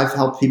be, I've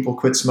helped people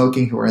quit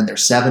smoking who are in their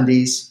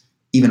 70s,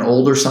 even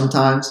older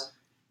sometimes,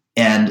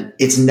 and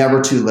it's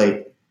never too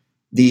late.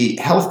 The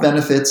health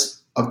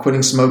benefits of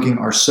quitting smoking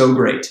are so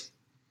great.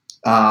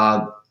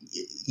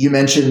 You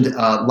mentioned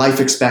life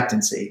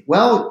expectancy.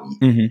 Well,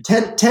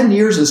 10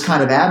 years is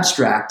kind of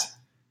abstract.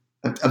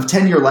 Of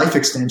 10-year life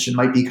extension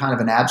might be kind of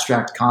an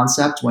abstract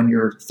concept when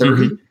you're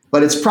 30,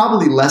 but it's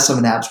probably less of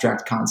an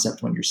abstract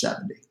concept when you're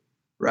 70,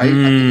 right?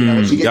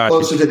 As you get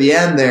closer to the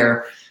end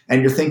there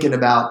and you're thinking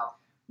about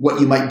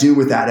what you might do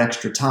with that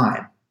extra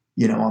time,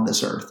 on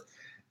this earth.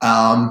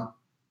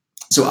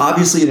 So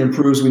obviously it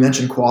improves, we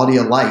mentioned quality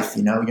of life.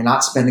 You're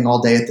not spending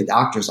all day at the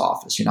doctor's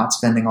office. You're not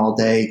spending all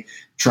day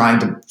trying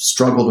to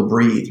struggle to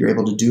breathe. You're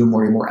able to do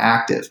more, you're more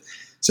active.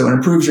 So it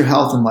improves your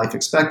health and life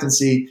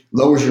expectancy,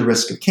 lowers your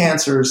risk of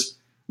cancers,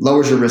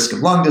 lowers your risk of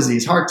lung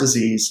disease, heart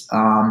disease.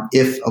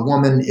 If a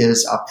woman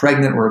is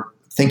pregnant or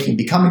thinking of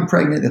becoming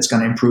pregnant, it's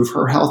going to improve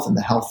her health and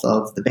the health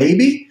of the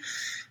baby.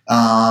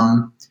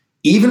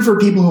 Even for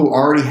people who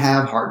already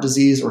have heart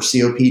disease or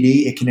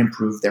COPD, it can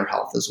improve their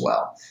health as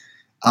well.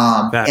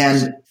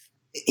 And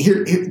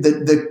here,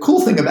 the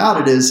cool thing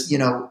about it is,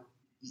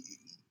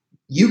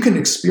 you can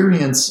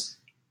experience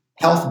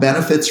health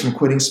benefits from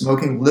quitting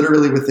smoking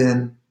literally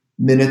within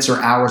minutes or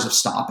hours of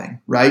stopping,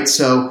 right?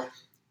 So,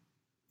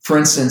 for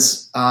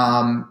instance,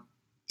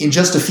 in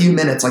just a few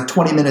minutes, like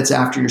 20 minutes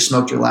after you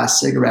smoked your last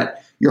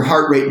cigarette, your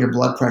heart rate and your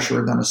blood pressure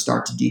are going to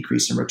start to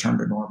decrease and return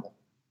to normal.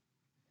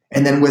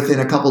 And then within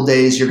a couple of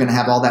days, you're going to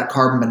have all that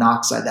carbon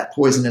monoxide, that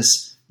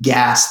poisonous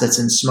gas that's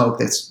in smoke,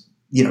 that's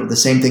the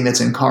same thing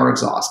that's in car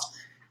exhaust,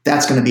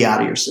 that's going to be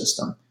out of your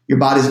system. Your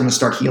body's going to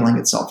start healing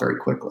itself very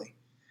quickly.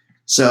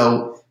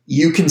 So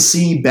you can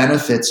see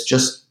benefits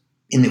just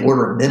in the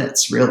order of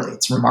minutes, really.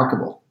 It's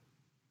remarkable.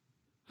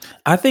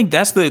 I think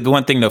that's the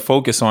one thing to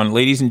focus on,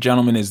 ladies and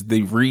gentlemen, is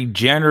the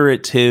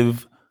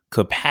regenerative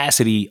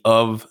capacity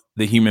of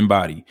the human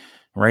body,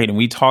 right? And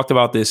we talked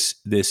about this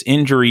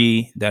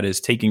injury that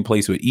is taking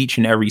place with each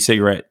and every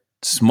cigarette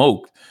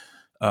smoke.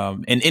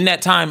 And in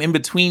that time, in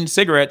between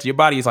cigarettes, your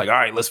body is like, all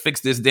right, let's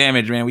fix this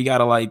damage, man. We got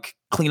to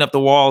clean up the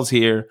walls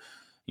here.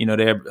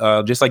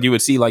 They're just like you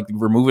would see,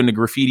 removing the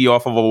graffiti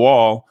off of a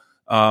wall.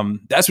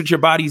 That's what your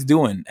body's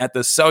doing at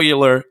the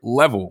cellular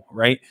level,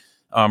 right?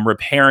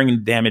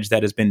 Repairing damage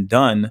that has been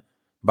done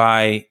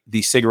by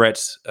the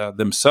cigarettes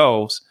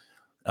themselves.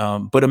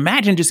 But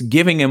imagine just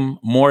giving him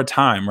more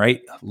time,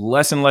 right?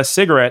 Less and less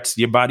cigarettes,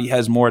 your body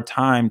has more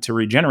time to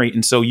regenerate.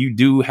 And so you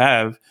do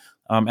have,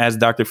 as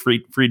Dr.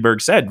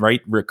 Friedberg said,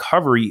 right,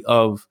 recovery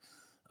of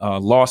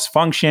lost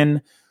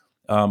function,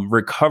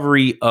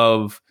 recovery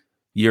of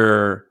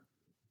your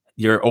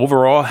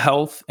overall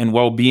health and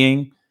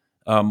well-being,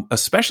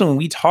 especially when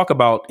we talk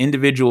about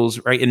individuals,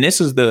 right? And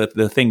this is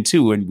the thing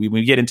too, and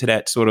we get into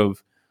that sort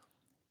of,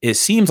 it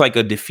seems like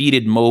a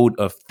defeated mode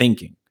of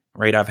thinking,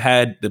 right? I've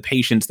had the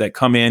patients that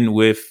come in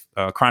with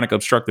chronic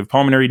obstructive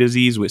pulmonary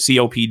disease, with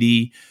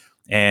COPD,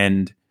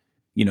 and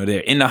they're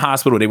in the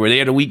hospital. They were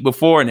there the week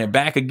before and they're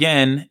back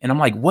again. And I'm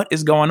like, what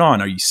is going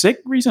on? Are you sick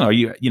recently? Are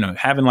you,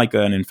 having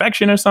an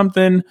infection or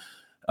something?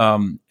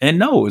 And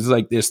no, it's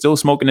like they're still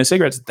smoking the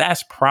cigarettes.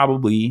 That's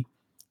probably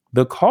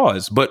the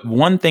cause. But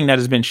one thing that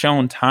has been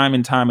shown time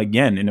and time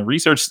again, and the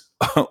research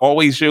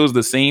always shows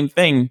the same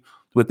thing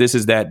with this,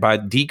 is that by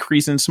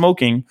decreasing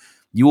smoking,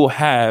 you will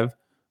have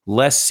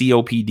less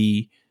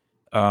COPD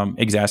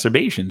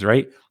exacerbations,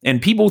 right?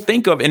 And people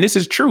think of, and this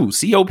is true,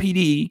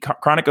 COPD,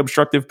 chronic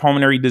obstructive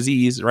pulmonary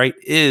disease, right,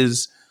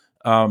 is,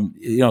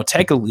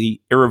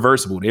 technically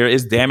irreversible. There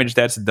is damage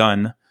that's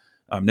done.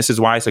 This is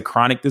why it's a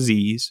chronic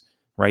disease,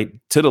 right,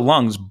 to the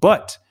lungs.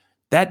 But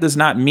that does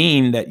not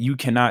mean that you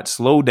cannot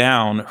slow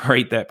down,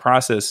 right, that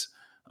process,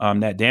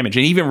 that damage,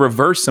 and even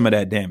reverse some of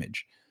that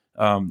damage.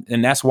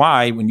 And that's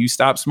why when you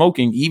stop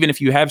smoking, even if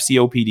you have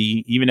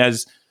COPD, even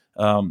as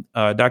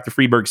Dr.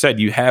 Friedberg said,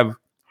 you have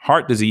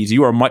heart disease,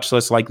 you are much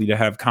less likely to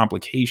have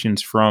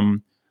complications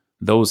from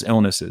those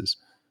illnesses.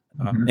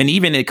 And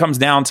even it comes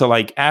down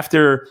to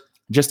after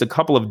just a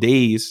couple of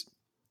days,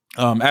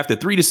 after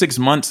 3 to 6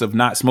 months of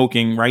not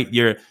smoking, right,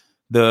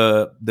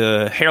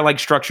 the hair-like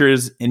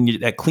structures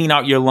that clean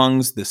out your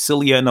lungs, the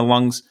cilia in the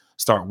lungs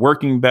start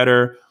working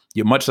better.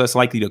 You're much less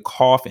likely to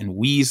cough and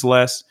wheeze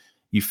less.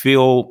 You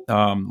feel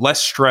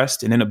less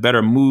stressed and in a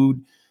better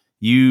mood.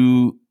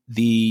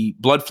 The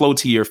blood flow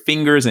to your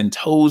fingers and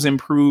toes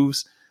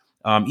improves.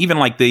 Even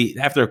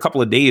after a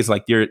couple of days,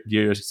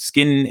 your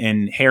skin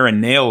and hair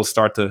and nails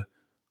start to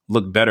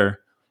look better.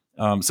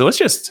 So it's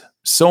just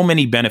so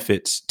many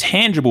benefits,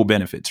 tangible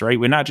benefits, right?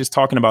 We're not just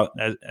talking about,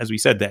 as we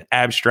said, that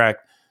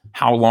abstract,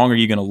 how long are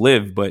you going to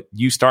live, but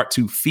you start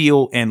to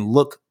feel and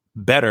look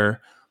better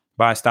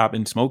by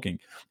stopping smoking.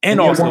 And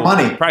also more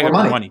money. Probably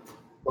more money.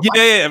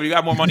 Yeah, you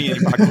got more money in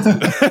your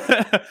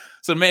pocket.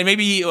 So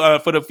maybe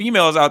for the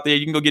females out there,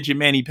 you can go get your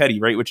mani pedi,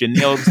 right, with your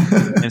nails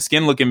and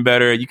skin looking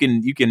better. You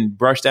can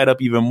brush that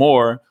up even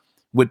more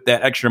with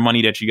that extra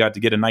money that you got to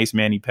get a nice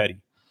mani-pedi.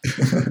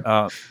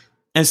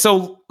 And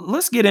so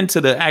let's get into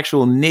the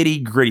actual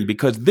nitty gritty,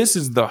 because this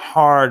is the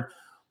hard,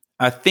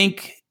 I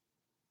think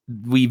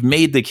we've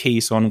made the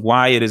case on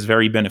why it is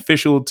very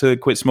beneficial to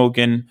quit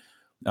smoking.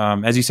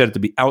 As you said at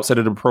the outset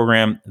of the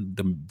program,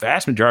 the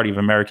vast majority of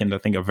Americans, I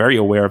think, are very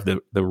aware of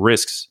the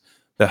risks,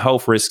 the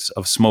health risks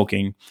of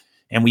smoking.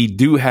 And we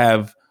do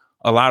have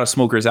a lot of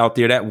smokers out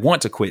there that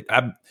want to quit.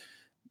 I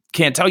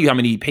can't tell you how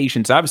many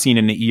patients I've seen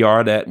in the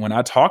ER that when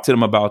I talk to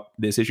them about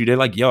this issue, they're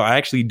like, yo, I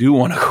actually do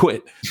want to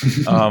quit.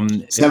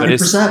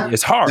 70%.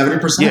 It's hard.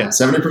 70%. Yeah.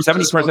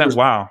 70%.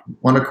 Wow.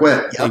 Want to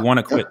quit. Yep. They want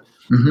to quit. Yep.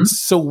 Mm-hmm.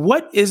 So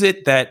what is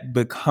it that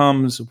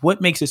becomes, what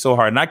makes it so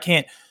hard?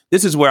 And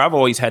this is where I've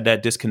always had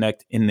that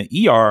disconnect in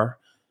the ER,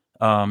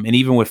 and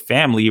even with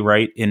family,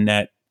 right? In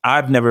that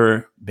I've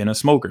never been a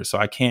smoker. So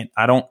I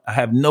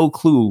have no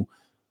clue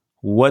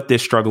what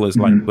this struggle is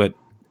like. But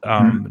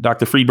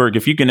Dr. Freeberg,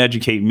 if you can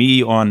educate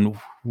me on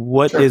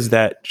what is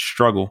that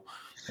struggle,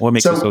 what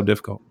makes it so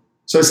difficult?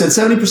 So I said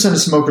 70% of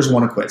smokers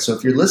want to quit. So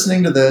if you're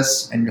listening to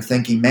this and you're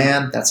thinking,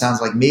 man, that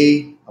sounds like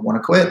me, I want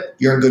to quit,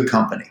 you're in good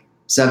company.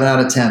 7 out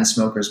of 10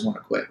 smokers want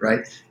to quit,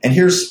 right? And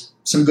here's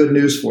some good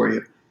news for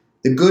you.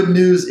 The good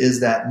news is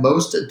that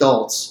most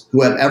adults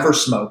who have ever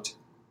smoked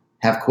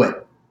have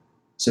quit.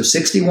 So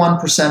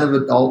 61% of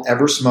adult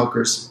ever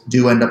smokers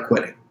do end up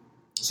quitting.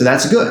 So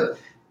that's good.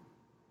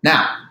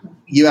 Now,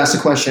 you asked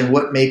the question,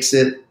 what makes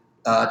it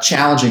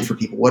challenging for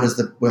people? What is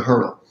the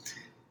hurdle?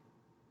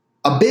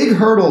 A big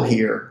hurdle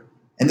here,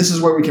 and this is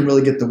where we can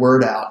really get the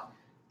word out,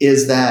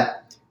 is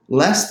that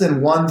less than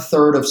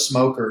 1/3 of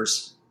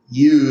smokers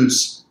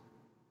use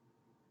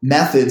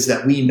methods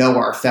that we know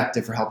are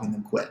effective for helping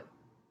them quit.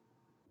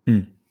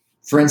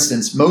 For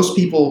instance, most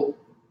people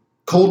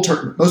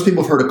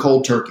have heard of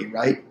cold turkey,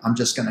 right? I'm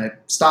just going to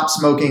stop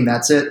smoking.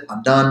 That's it.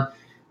 I'm done.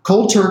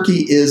 Cold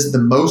turkey is the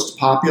most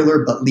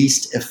popular but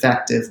least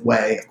effective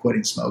way of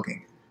quitting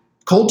smoking.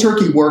 Cold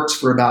turkey works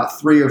for about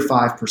 3 or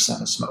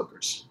 5% of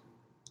smokers.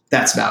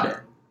 That's about it,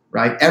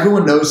 right?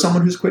 Everyone knows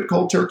someone who's quit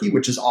cold turkey,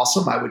 which is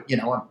awesome.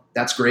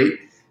 That's great.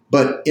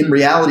 But in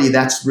reality,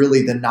 that's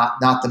really not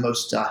the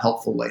most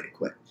helpful way to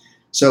quit.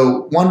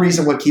 So one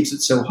reason what keeps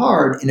it so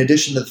hard, in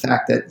addition to the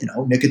fact that,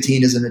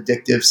 nicotine is an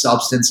addictive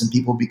substance and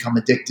people become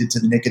addicted to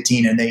the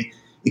nicotine and they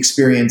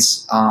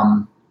experience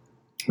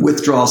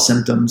withdrawal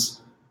symptoms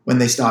when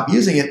they stop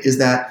using it, is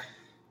that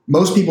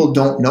most people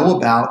don't know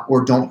about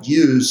or don't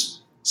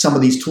use some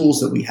of these tools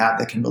that we have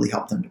that can really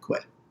help them to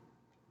quit.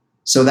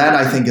 So that,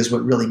 I think, is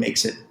what really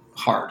makes it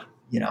hard,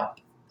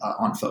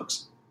 on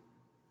folks.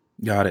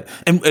 Got it.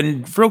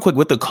 And real quick,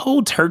 with the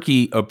cold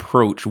turkey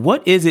approach,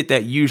 what is it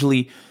that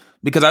usually,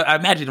 because I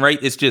imagine, right,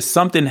 it's just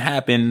something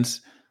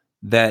happens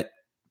that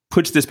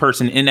puts this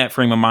person in that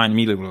frame of mind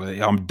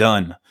immediately. I'm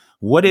done.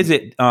 What is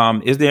it?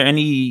 Is there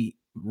any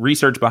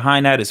research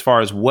behind that as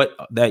far as what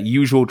that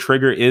usual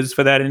trigger is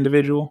for that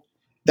individual?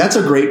 That's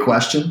a great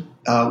question.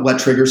 What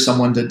triggers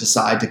someone to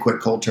decide to quit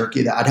cold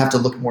turkey? I'd have to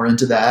look more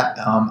into that.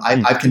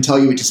 I can tell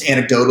you just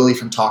anecdotally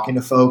from talking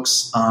to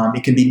folks,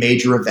 it can be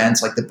major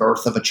events like the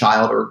birth of a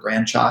child or a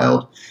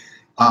grandchild.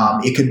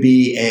 It could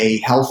be a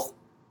health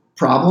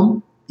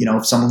problem.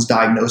 If someone's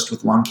diagnosed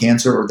with lung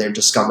cancer or they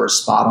discover a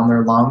spot on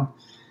their lung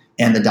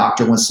and the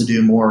doctor wants to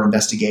do more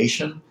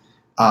investigation,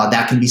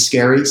 that can be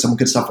scary. Someone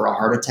could suffer a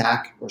heart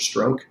attack or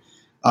stroke.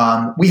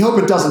 We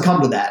hope it doesn't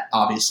come to that,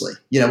 obviously.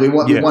 We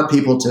want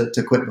people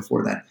to quit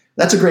before then.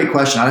 That's a great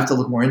question. I'd have to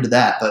look more into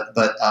that,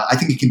 but I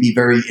think it can be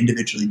very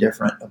individually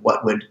different of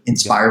what would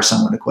inspire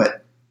someone to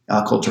quit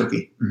cold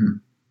turkey. Mm-hmm.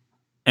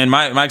 And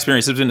my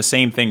experience has been the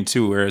same thing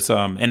too, where it's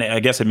and I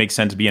guess it makes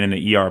sense being in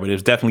the ER, but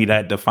it's definitely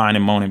that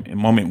defining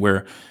moment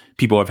where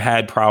people have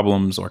had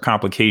problems or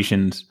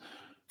complications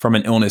from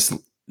an illness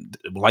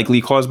likely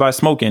caused by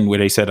smoking, where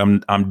they said,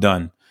 I'm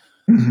done.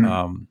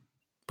 Mm-hmm.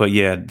 But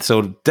yeah,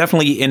 so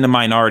definitely in the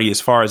minority as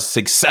far as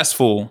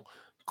successful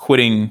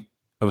quitting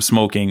of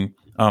smoking,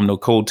 the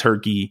cold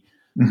turkey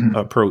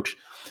approach.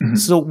 Mm-hmm.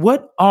 So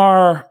what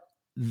are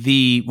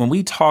when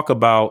we talk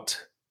about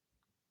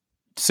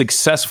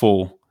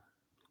successful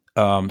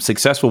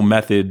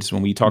methods,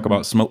 when we talk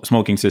about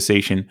smoking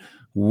cessation,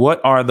 what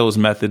are those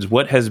methods?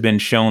 What has been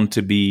shown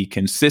to be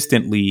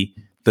consistently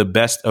the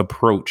best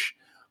approach?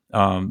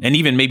 And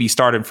even maybe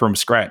started from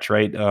scratch,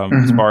 right?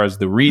 As far as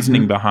the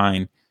reasoning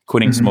behind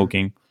quitting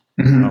smoking,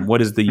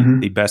 what is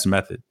the best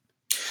method?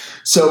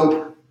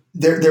 So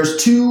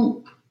there's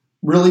 2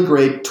 really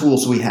great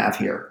tools we have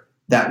here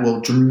that will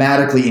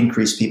dramatically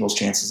increase people's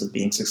chances of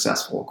being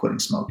successful at quitting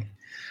smoking.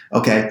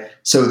 Okay,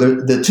 so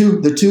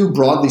the two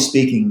broadly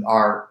speaking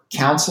are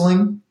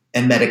counseling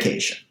and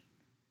medication.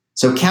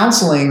 So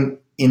counseling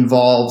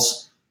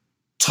involves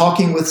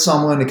talking with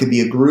someone. It could be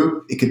a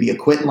group, it could be a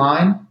quit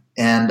line,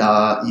 and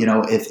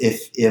if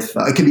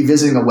it could be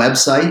visiting a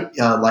website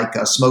like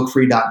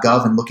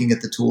smokefree.gov and looking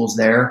at the tools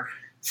there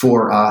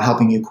for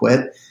helping you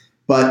quit.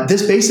 But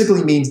this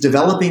basically means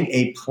developing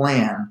a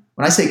plan.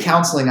 When I say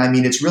counseling, I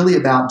mean it's really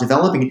about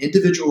developing an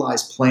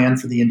individualized plan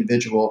for the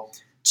individual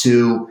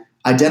to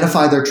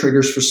identify their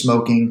triggers for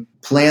smoking,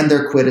 plan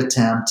their quit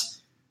attempt,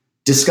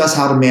 discuss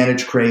how to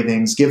manage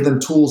cravings, give them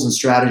tools and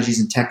strategies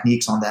and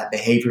techniques on that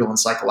behavioral and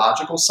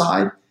psychological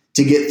side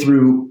to get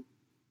through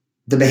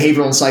the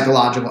behavioral and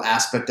psychological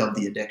aspect of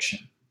the addiction,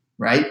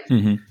 right?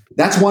 Mm-hmm.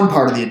 That's one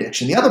part of the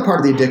addiction. The other part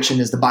of the addiction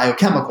is the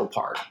biochemical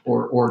part,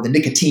 or the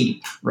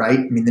nicotine, right?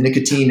 I mean, the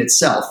nicotine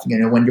itself,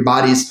 when your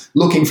body's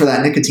looking for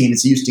that nicotine,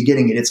 it's used to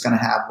getting it, it's going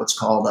to have what's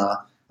called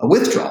a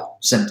withdrawal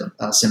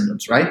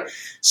symptoms, right?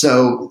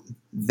 So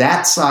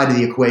that side of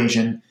the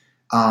equation,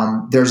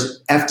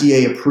 there's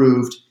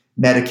FDA-approved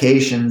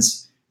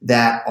medications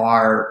that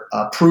are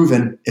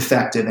proven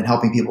effective in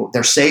helping people.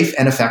 They're safe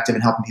and effective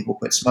in helping people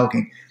quit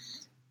smoking.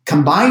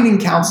 Combining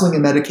counseling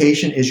and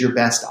medication is your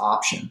best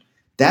option.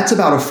 That's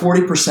about a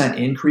 40%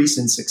 increase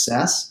in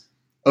success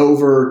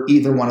over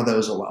either one of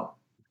those alone.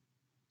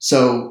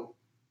 So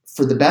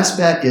for the best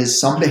bet is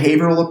some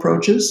behavioral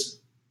approaches,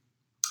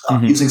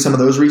 using some of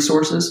those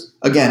resources.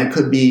 Again, it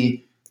could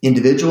be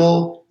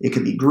individual, it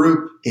could be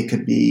group, it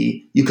could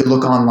be, you could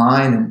look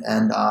online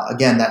and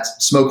again,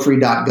 that's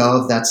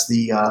smokefree.gov. That's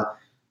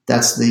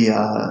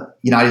the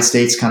United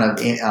States kind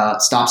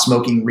of stop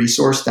smoking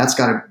resource. That's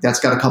got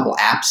a couple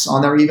apps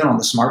on there, even on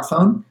the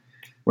smartphone,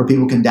 where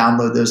people can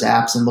download those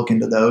apps and look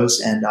into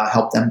those and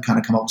help them kind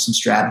of come up with some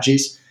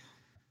strategies.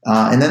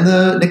 And then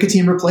the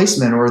nicotine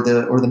replacement or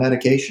the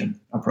medication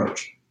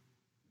approach.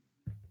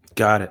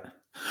 Got it.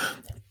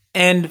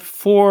 And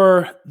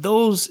for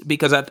those,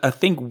 because I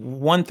think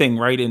one thing,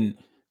 right, and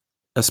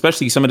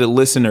especially some of the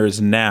listeners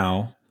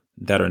now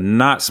that are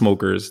not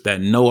smokers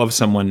that know of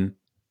someone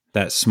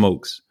that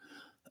smokes,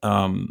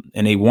 and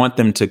they want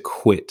them to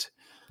quit.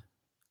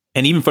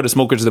 And even for the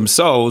smokers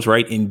themselves,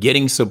 right, in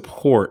getting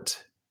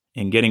support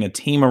and getting a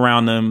team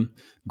around them,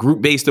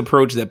 group-based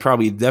approach, that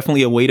probably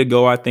definitely a way to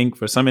go, I think,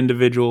 for some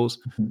individuals.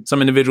 Mm-hmm. Some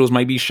individuals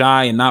might be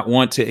shy and not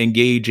want to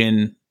engage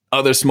in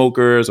other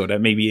smokers, or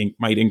that maybe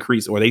might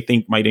increase, or they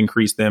think might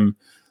increase them,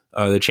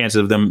 the chances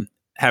of them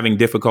having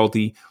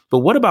difficulty. But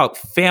what about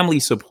family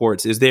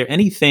supports? Is there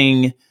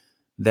anything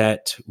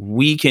that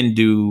we can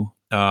do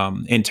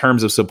in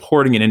terms of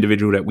supporting an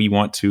individual that we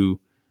want to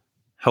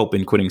help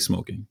in quitting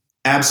smoking?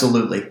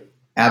 Absolutely.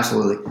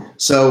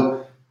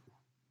 So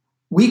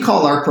we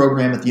call our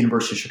program at the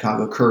University of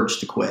Chicago Courage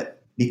to Quit,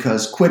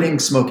 because quitting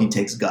smoking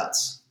takes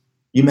guts.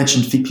 You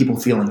mentioned people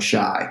feeling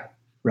shy,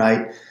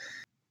 right?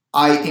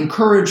 I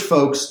encourage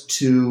folks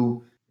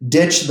to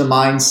ditch the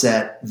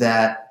mindset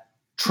that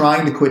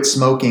trying to quit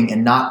smoking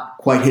and not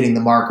quite hitting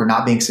the mark or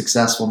not being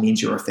successful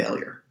means you're a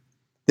failure.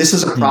 This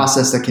is a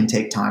process that can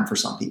take time for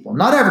some people.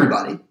 Not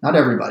everybody,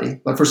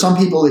 but for some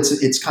people,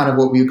 it's kind of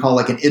what we would call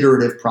like an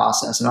iterative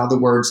process. In other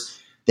words,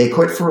 they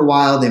quit for a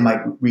while, they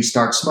might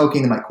restart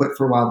smoking, they might quit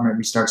for a while, they might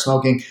restart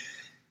smoking,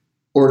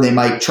 or they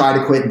might try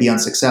to quit and be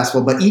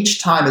unsuccessful. But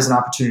each time is an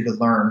opportunity to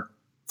learn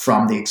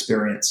from the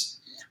experience.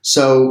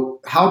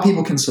 So how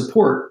people can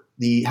support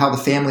how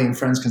the family and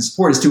friends can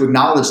support is to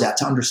acknowledge that,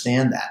 to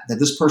understand that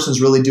this person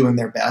is really doing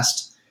their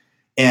best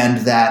and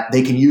that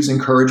they can use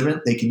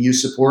encouragement, they can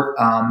use support.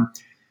 One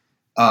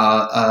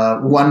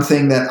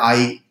thing that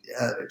I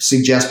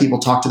suggest people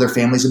talk to their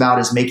families about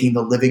is making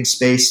the living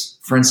space,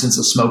 for instance,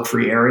 a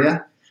smoke-free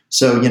area.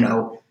 So,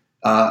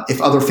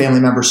 if other family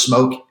members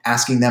smoke,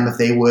 asking them if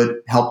they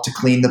would help to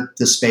clean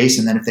the space,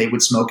 and then if they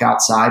would smoke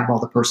outside while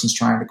the person's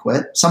trying to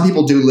quit. Some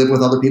people do live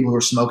with other people who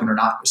are smoking or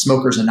not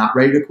smokers and not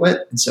ready to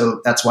quit. And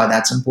so that's why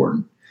that's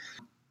important.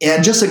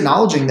 And just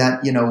acknowledging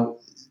that,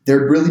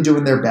 they're really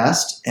doing their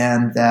best,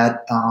 and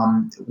that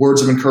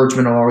words of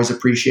encouragement are always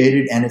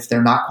appreciated. And if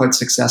they're not quite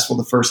successful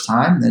the first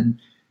time,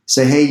 then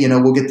say, hey,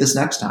 we'll get this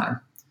next time.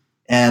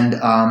 And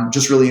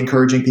just really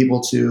encouraging people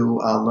to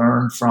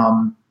learn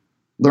from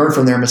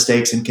their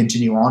mistakes and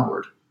continue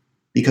onward,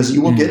 because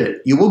you will get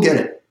it. You will get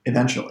it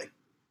eventually.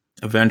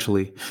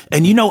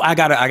 And I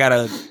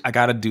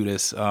gotta do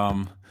this.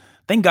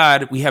 Thank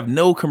God we have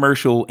no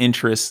commercial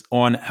interests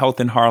on Health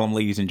in Harlem,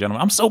 ladies and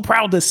gentlemen. I'm so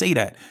proud to say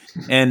that.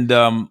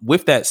 And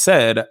with that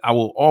said, I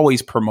will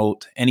always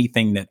promote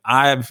anything that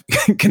I've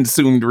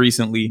consumed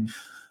recently.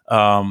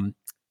 And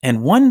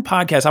one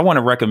podcast I want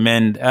to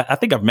recommend, I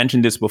think I've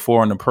mentioned this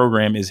before on the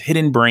program, is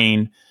Hidden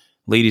Brain,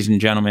 ladies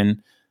and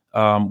gentlemen,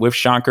 with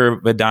Shankar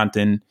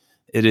Vedantam.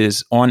 It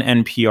is on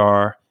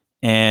NPR.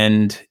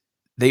 And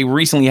they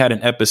recently had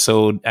an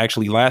episode,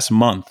 actually last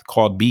month,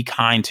 called Be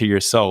Kind to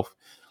Yourself.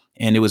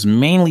 And it was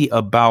mainly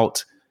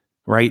about,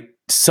 right,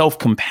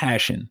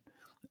 self-compassion,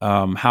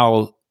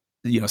 how,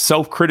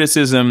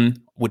 self-criticism,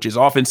 which is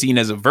often seen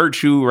as a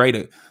virtue,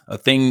 right, a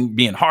thing,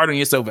 being hard on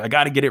yourself. I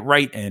got to get it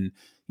right. And,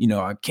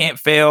 I can't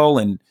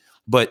fail.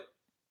 But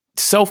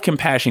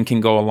self-compassion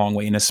can go a long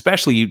way. And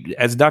especially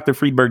as Dr.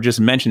 Friedberg just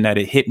mentioned that,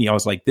 it hit me. I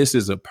was like, this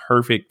is a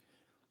perfect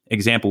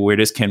example where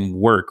this can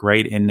work,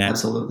 right? And that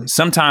Absolutely.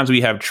 Sometimes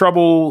we have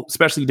trouble,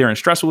 especially during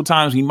stressful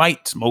times. We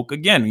might smoke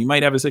again. We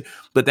might have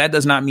but that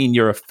does not mean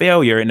you're a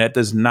failure. And that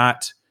does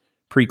not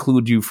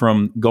preclude you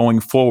from going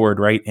forward,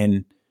 right?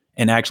 And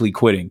actually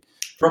quitting.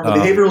 From the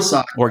behavioral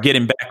side. Or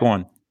getting back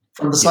on.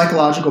 From the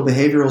psychological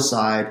behavioral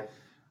side,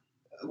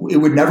 it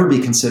would never be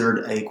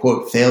considered a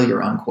quote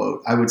failure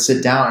unquote. I would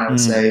sit down and I would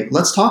say,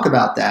 let's talk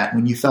about that.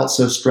 When you felt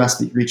so stressed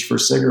that you reached for a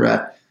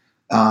cigarette,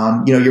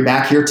 you're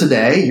back here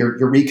today.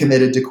 You're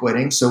recommitted to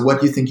quitting. So what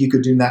do you think you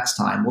could do next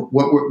time?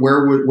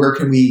 Where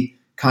can we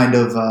kind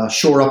of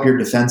shore up your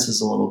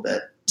defenses a little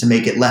bit to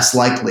make it less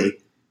likely,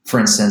 for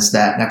instance,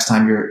 that next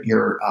time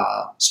you're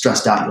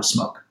stressed out, you'll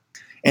smoke.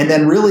 And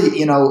then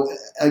really,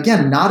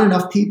 again, not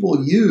enough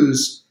people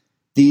use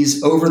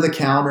these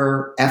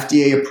over-the-counter,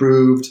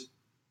 FDA-approved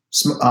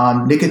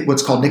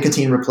what's called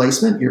nicotine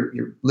replacement.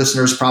 Your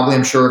listeners probably,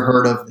 I'm sure, have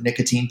heard of the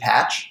nicotine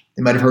patch.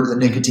 They might have heard of the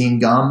nicotine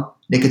gum,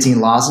 nicotine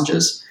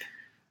lozenges.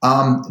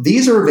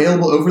 These are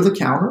available over the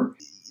counter.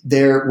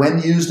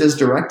 When used as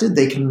directed,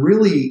 they can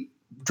really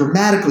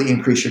dramatically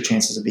increase your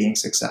chances of being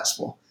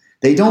successful.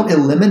 They don't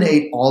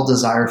eliminate all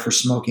desire for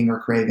smoking or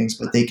cravings,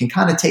 but they can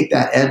kind of take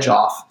that edge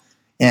off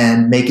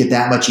and make it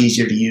that much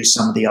easier to use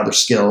some of the other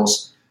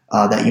skills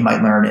that you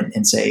might learn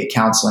in, say,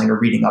 counseling or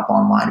reading up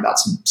online about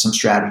some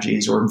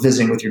strategies, or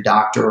visiting with your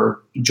doctor,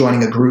 or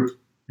joining a group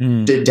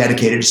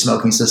dedicated to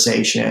smoking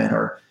cessation,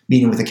 or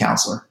meeting with a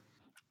counselor.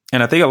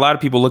 And I think a lot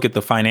of people look at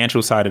the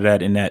financial side of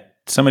that, in that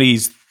some of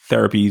these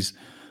therapies,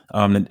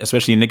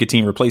 especially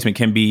nicotine replacement,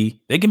 can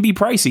be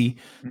pricey.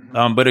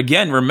 Mm-hmm. But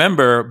again,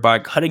 remember, by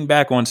cutting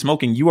back on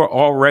smoking, you are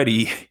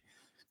already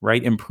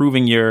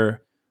improving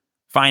your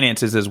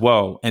finances as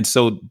well. And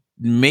so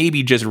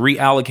maybe just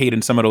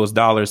reallocating some of those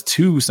dollars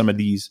to some of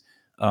these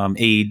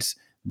aids,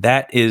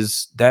 that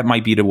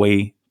might be the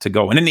way to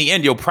go. And in the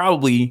end, you'll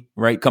probably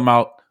come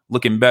out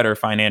looking better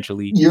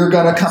financially. You're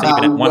going to come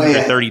out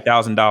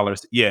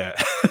 $130,000. Yeah.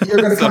 You're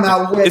going to come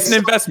out way. It's an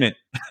investment.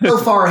 So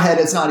far ahead,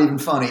 it's not even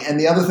funny. And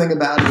the other thing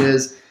about it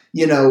is,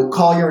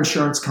 call your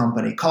insurance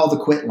company, call the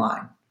quit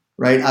line,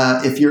 right?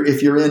 If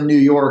you're in New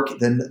York,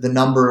 then the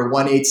number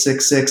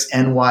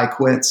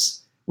 1-866-NY-QUITS,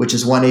 which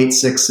is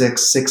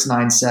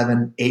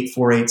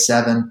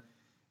 1-866-697-8487.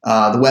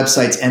 The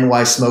website's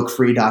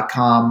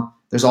nysmokefree.com.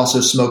 There's also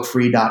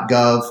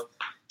smokefree.gov.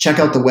 Check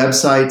out the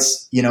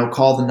websites,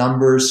 call the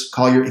numbers,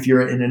 if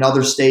you're in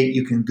another state,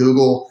 you can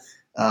Google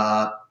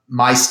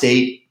my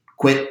state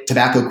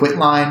tobacco quit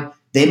line.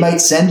 They might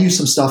send you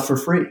some stuff for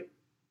free.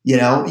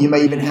 You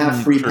might even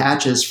have free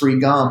patches, free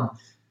gum,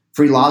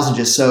 free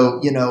lozenges. So,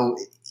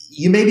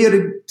 you may be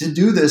able to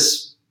do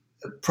this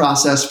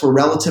process for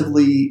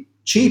relatively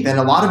cheap. And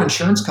a lot of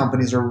insurance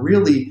companies do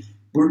really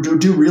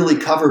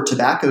cover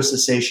tobacco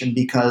cessation,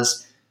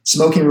 because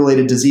smoking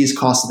related disease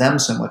costs them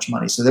so much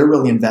money. So they're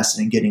really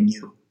invested in getting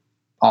you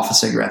off of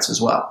cigarettes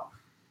as well.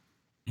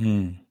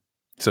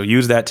 So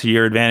use that to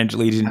your advantage,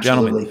 ladies and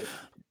Absolutely. gentlemen.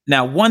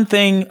 Now, one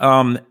thing,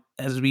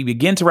 as we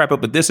begin to wrap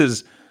up, but this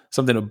is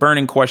a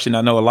burning question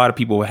I know a lot of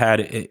people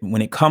had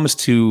when it comes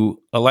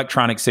to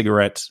electronic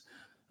cigarettes.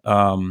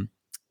 Where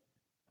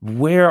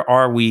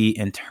are we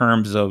in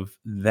terms of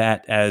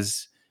that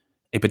as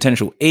a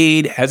potential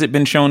aid? Has it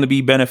been shown to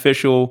be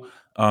beneficial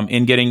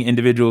in getting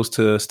individuals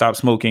to stop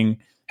smoking?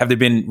 Have there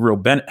been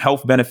real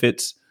health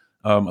benefits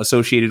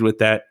associated with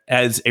that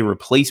as a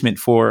replacement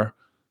for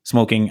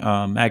smoking,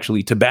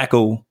 actually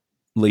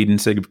tobacco-laden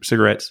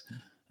cigarettes?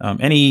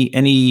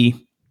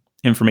 Any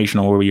information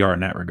on where we are in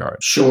that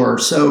regard? Sure.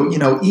 So,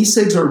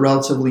 e-cigs are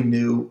relatively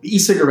new.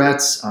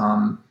 E-cigarettes,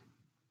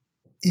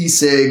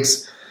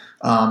 e-cigs,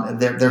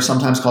 they're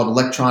sometimes called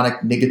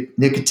electronic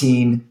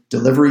nicotine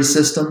delivery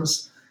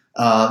systems.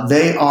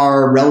 They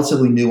are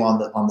relatively new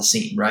on the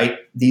scene, right?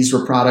 These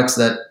were products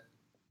that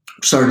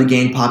started to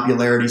gain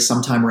popularity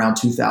sometime around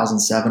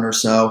 2007 or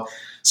so.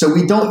 So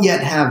we don't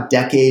yet have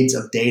decades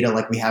of data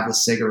like we have with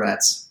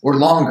cigarettes, or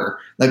longer,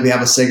 like we have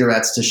with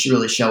cigarettes, to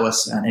really show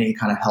us any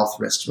kind of health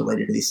risks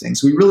related to these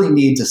things. We really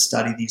need to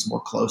study these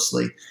more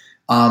closely.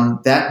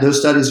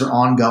 Those studies are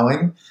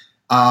ongoing.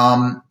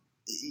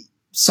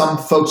 Some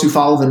folks who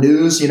follow the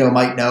news,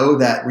 might know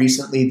that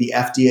recently the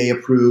FDA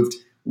approved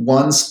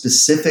one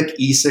specific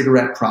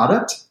e-cigarette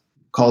product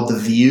called the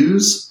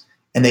Views,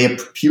 and they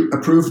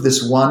approved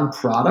this one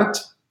product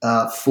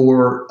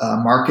for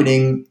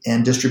marketing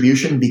and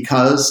distribution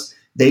because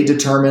they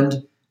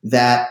determined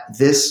that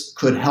this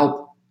could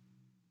help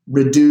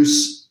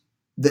reduce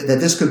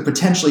that this could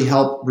potentially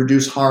help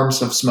reduce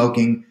harms of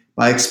smoking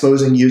by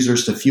exposing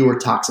users to fewer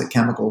toxic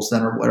chemicals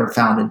than what are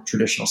found in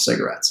traditional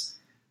cigarettes.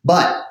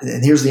 But,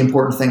 and here's the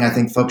important thing I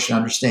think folks should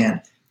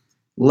understand: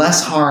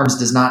 less harms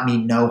does not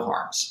mean no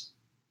harms.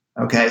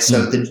 Okay,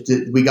 so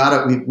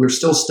we're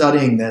still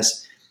studying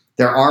this.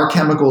 There are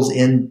chemicals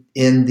in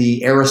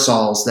the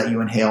aerosols that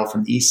you inhale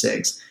from the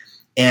e-cigs.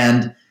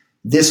 And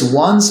this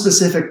one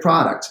specific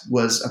product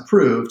was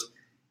approved,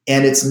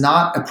 and it's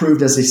not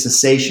approved as a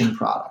cessation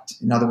product.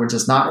 In other words,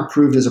 it's not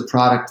approved as a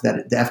product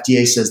that the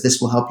FDA says this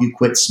will help you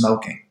quit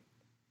smoking.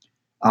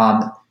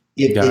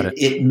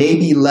 It may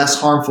be less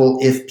harmful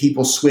if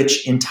people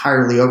switch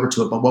entirely over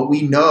to it. But what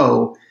we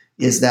know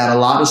is that a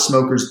lot of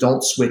smokers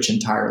don't switch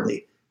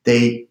entirely.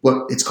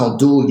 It's called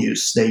dual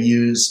use. They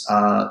use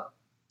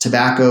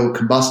tobacco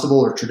combustible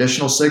or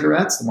traditional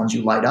cigarettes, the ones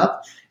you light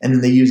up, and then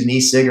they use an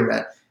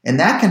e-cigarette. And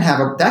that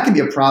can be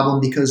a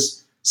problem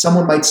because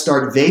someone might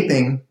start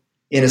vaping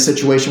in a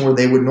situation where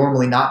they would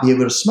normally not be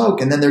able to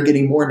smoke, and then they're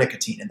getting more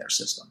nicotine in their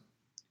system.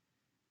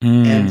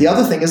 And the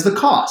other thing is the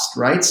cost,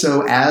 right?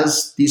 So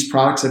as these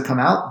products have come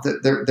out,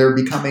 they're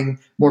becoming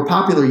more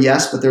popular,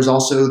 yes, but there's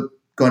also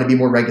going to be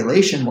more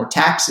regulation, more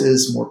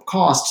taxes, more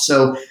cost.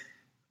 So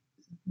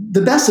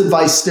the best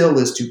advice still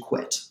is to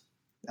quit,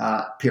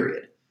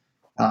 period.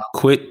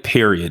 Quit,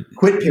 period.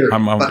 Quit, period.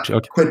 Okay.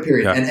 Quit,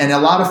 period. Yeah. And a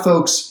lot of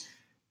folks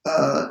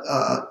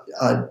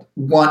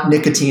want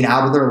nicotine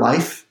out of their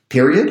life,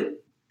 period,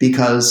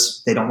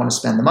 because they don't want to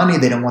spend the money,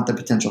 they don't want the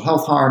potential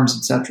health harms,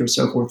 et cetera,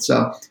 so forth.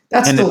 So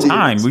that's and still the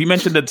time. We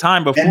mentioned the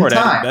time before,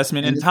 that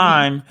investment in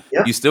time.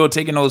 Yep. You're still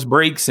taking those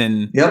breaks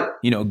and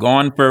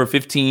going for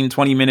 15,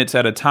 20 minutes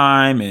at a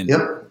time, and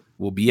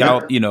we'll be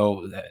out,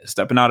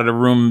 stepping out of the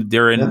room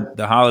during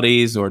the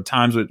holidays or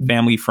times with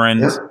family,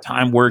 friends,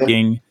 time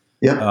working.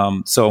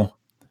 So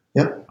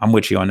I'm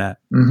with you on that.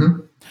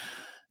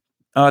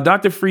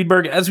 Dr.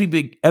 Friedberg, as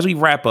we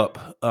wrap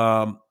up,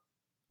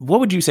 what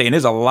would you say? And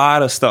there's a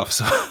lot of stuff.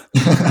 So,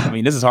 I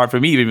mean, this is hard for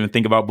me to even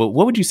think about, but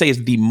what would you say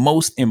is the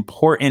most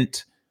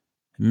important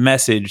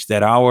message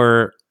that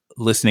our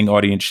listening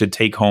audience should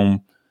take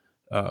home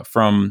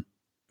from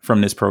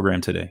this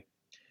program today?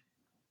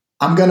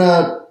 I'm going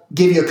to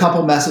give you a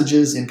couple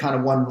messages in kind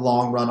of one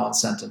long run-on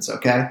sentence,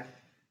 okay?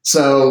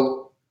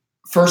 So,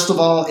 first of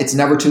all, it's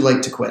never too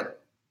late to quit.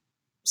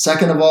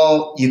 Second of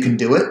all, you can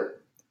do it.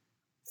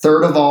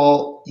 Third of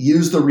all,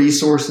 use the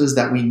resources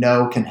that we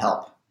know can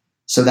help.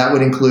 So that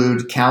would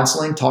include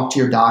counseling, talk to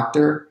your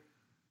doctor,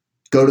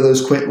 go to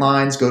those quit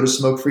lines, go to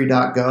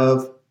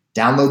smokefree.gov,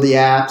 download the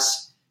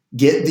apps,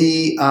 get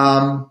the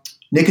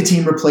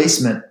nicotine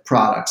replacement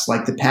products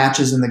like the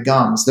patches and the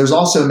gums. There's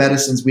also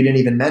medicines, we didn't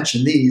even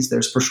mention these.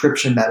 There's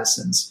prescription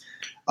medicines.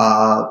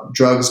 A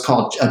drug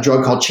called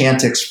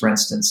Chantix, for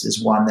instance,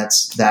 is one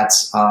that's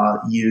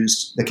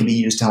used, that can be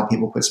used to help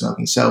people quit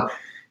smoking. So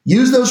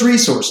use those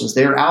resources.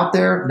 They're out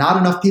there. Not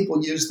enough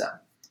people use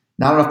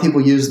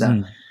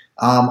them.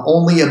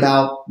 Only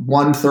about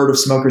 1/3 of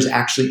smokers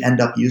actually end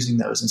up using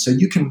those. And so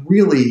you can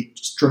really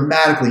just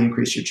dramatically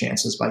increase your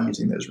chances by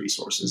using those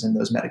resources and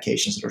those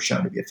medications that are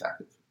shown to be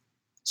effective.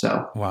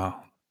 So, wow.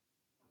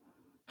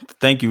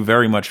 Thank you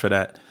very much for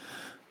that.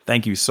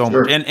 Thank you so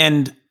much.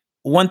 And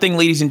one thing,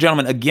 ladies and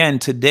gentlemen, again,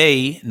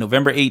 today,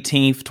 November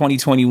 18th,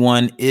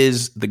 2021,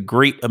 is the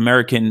Great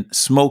American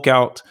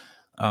Smokeout.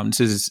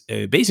 This is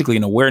basically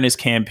an awareness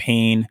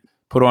campaign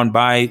put on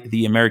by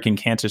the American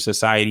Cancer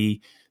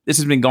Society. This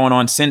has been going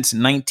on since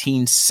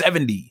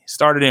 1970.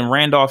 Started in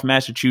Randolph,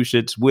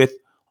 Massachusetts with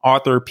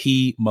Arthur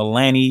P.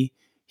 Milani.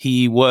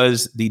 He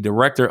was the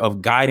director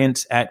of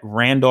guidance at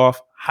Randolph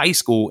High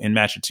School in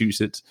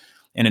Massachusetts,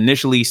 and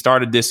initially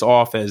started this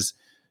off as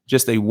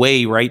just a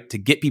way, right, to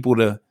get people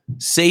to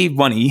save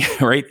money,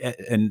 right,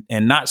 and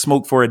not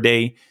smoke for a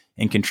day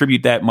and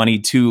contribute that money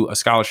to a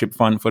scholarship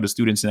fund for the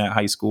students in that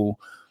high school.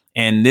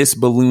 And this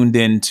ballooned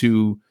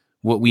into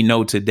what we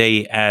know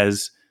today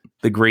as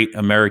the Great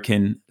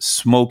American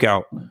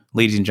Smokeout,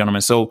 ladies and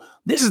gentlemen. So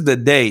this is the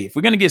day. If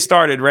we're going to get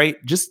started, right,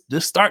 just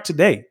start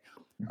today.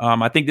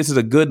 I think this is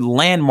a good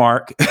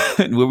landmark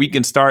where we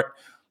can start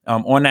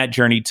on that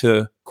journey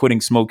to quitting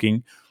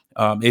smoking.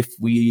 If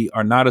we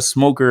are not a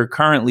smoker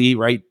currently,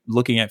 right,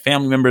 looking at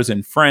family members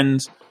and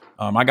friends,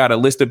 I got a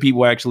list of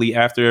people actually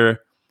after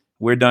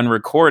we're done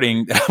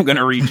recording that I'm going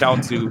to reach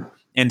out to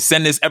and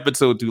send this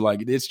episode to.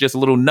 Like, it's just a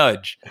little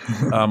nudge.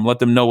 Let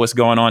them know what's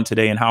going on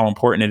today and how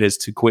important it is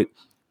to quit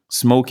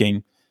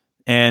smoking.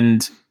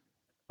 And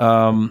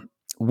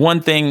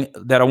one thing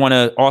that I want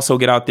to also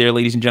get out there,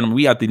 ladies and gentlemen,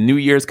 we got the New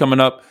Year's coming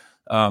up.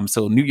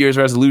 So New Year's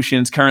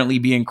resolutions currently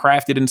being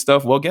crafted and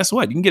stuff. Well, guess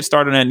what? You can get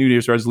started on that New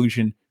Year's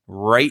resolution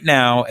right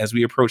now as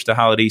we approach the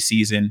holiday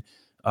season,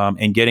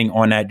 and getting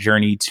on that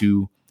journey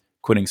to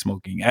quitting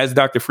smoking. As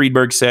Dr.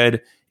 Friedberg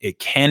said, it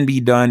can be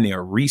done. There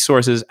are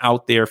resources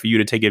out there for you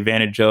to take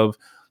advantage of.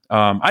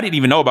 I didn't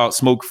even know about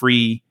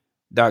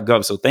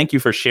smokefree.gov. So thank you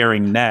for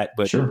sharing that.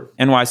 But sure.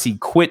 NYC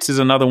Quits is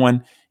another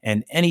one.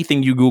 And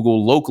anything you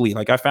Google locally,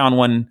 like I found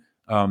one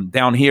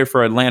down here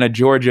for Atlanta,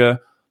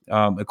 Georgia,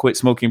 a quit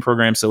smoking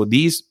program. So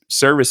these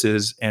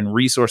services and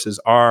resources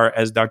are,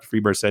 as Dr.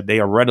 Friedberg said, they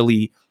are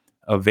readily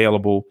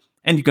available.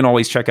 And you can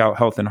always check out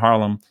Health in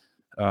Harlem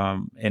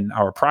in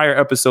our prior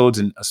episodes,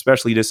 and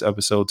especially this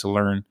episode, to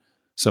learn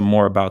some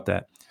more about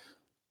that.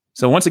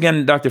 So once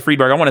again, Dr.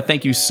 Friedberg, I want to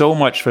thank you so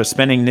much for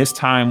spending this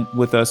time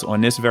with us on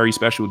this very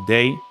special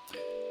day.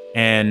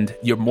 And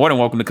you're more than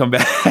welcome to come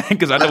back,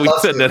 because I know we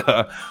said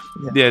that,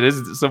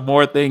 there's some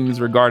more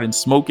things regarding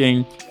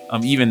smoking,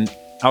 even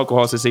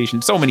alcohol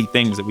cessation, so many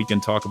things that we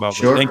can talk about.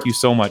 Sure. But thank you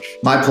so much.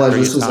 My pleasure.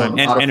 This was a lot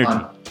of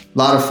fun. A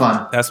lot of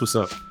fun. That's what's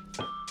up.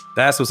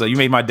 You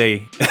made my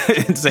day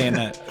in saying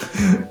that.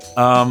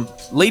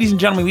 Ladies and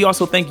gentlemen, we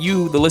also thank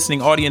you, the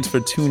listening audience, for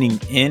tuning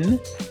in.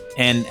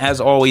 And as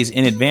always,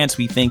 in advance,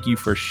 we thank you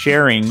for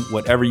sharing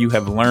whatever you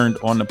have learned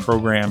on the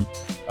program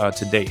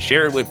today.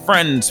 Share it with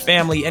friends,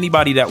 family,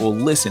 anybody that will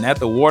listen. At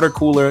the water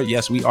cooler,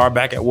 yes, we are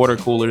back at water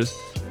coolers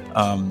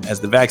as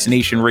the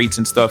vaccination rates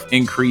and stuff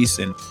increase,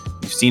 and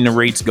we've seen the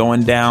rates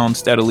going down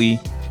steadily.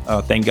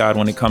 Thank God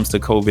when it comes to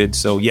COVID.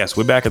 So yes,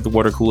 we're back at the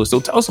water cooler. So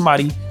tell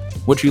somebody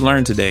what you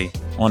learned today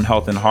on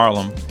Health in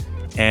Harlem.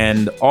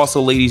 And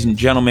also, ladies and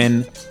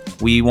gentlemen,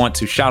 we want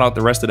to shout out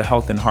the rest of the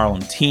Health in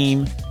Harlem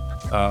team.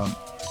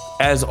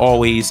 As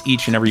always,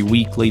 each and every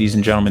week, ladies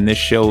and gentlemen, this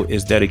show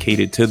is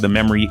dedicated to the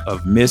memory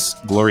of Miss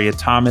Gloria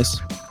Thomas.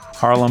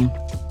 Harlem,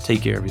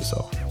 take care of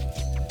yourself.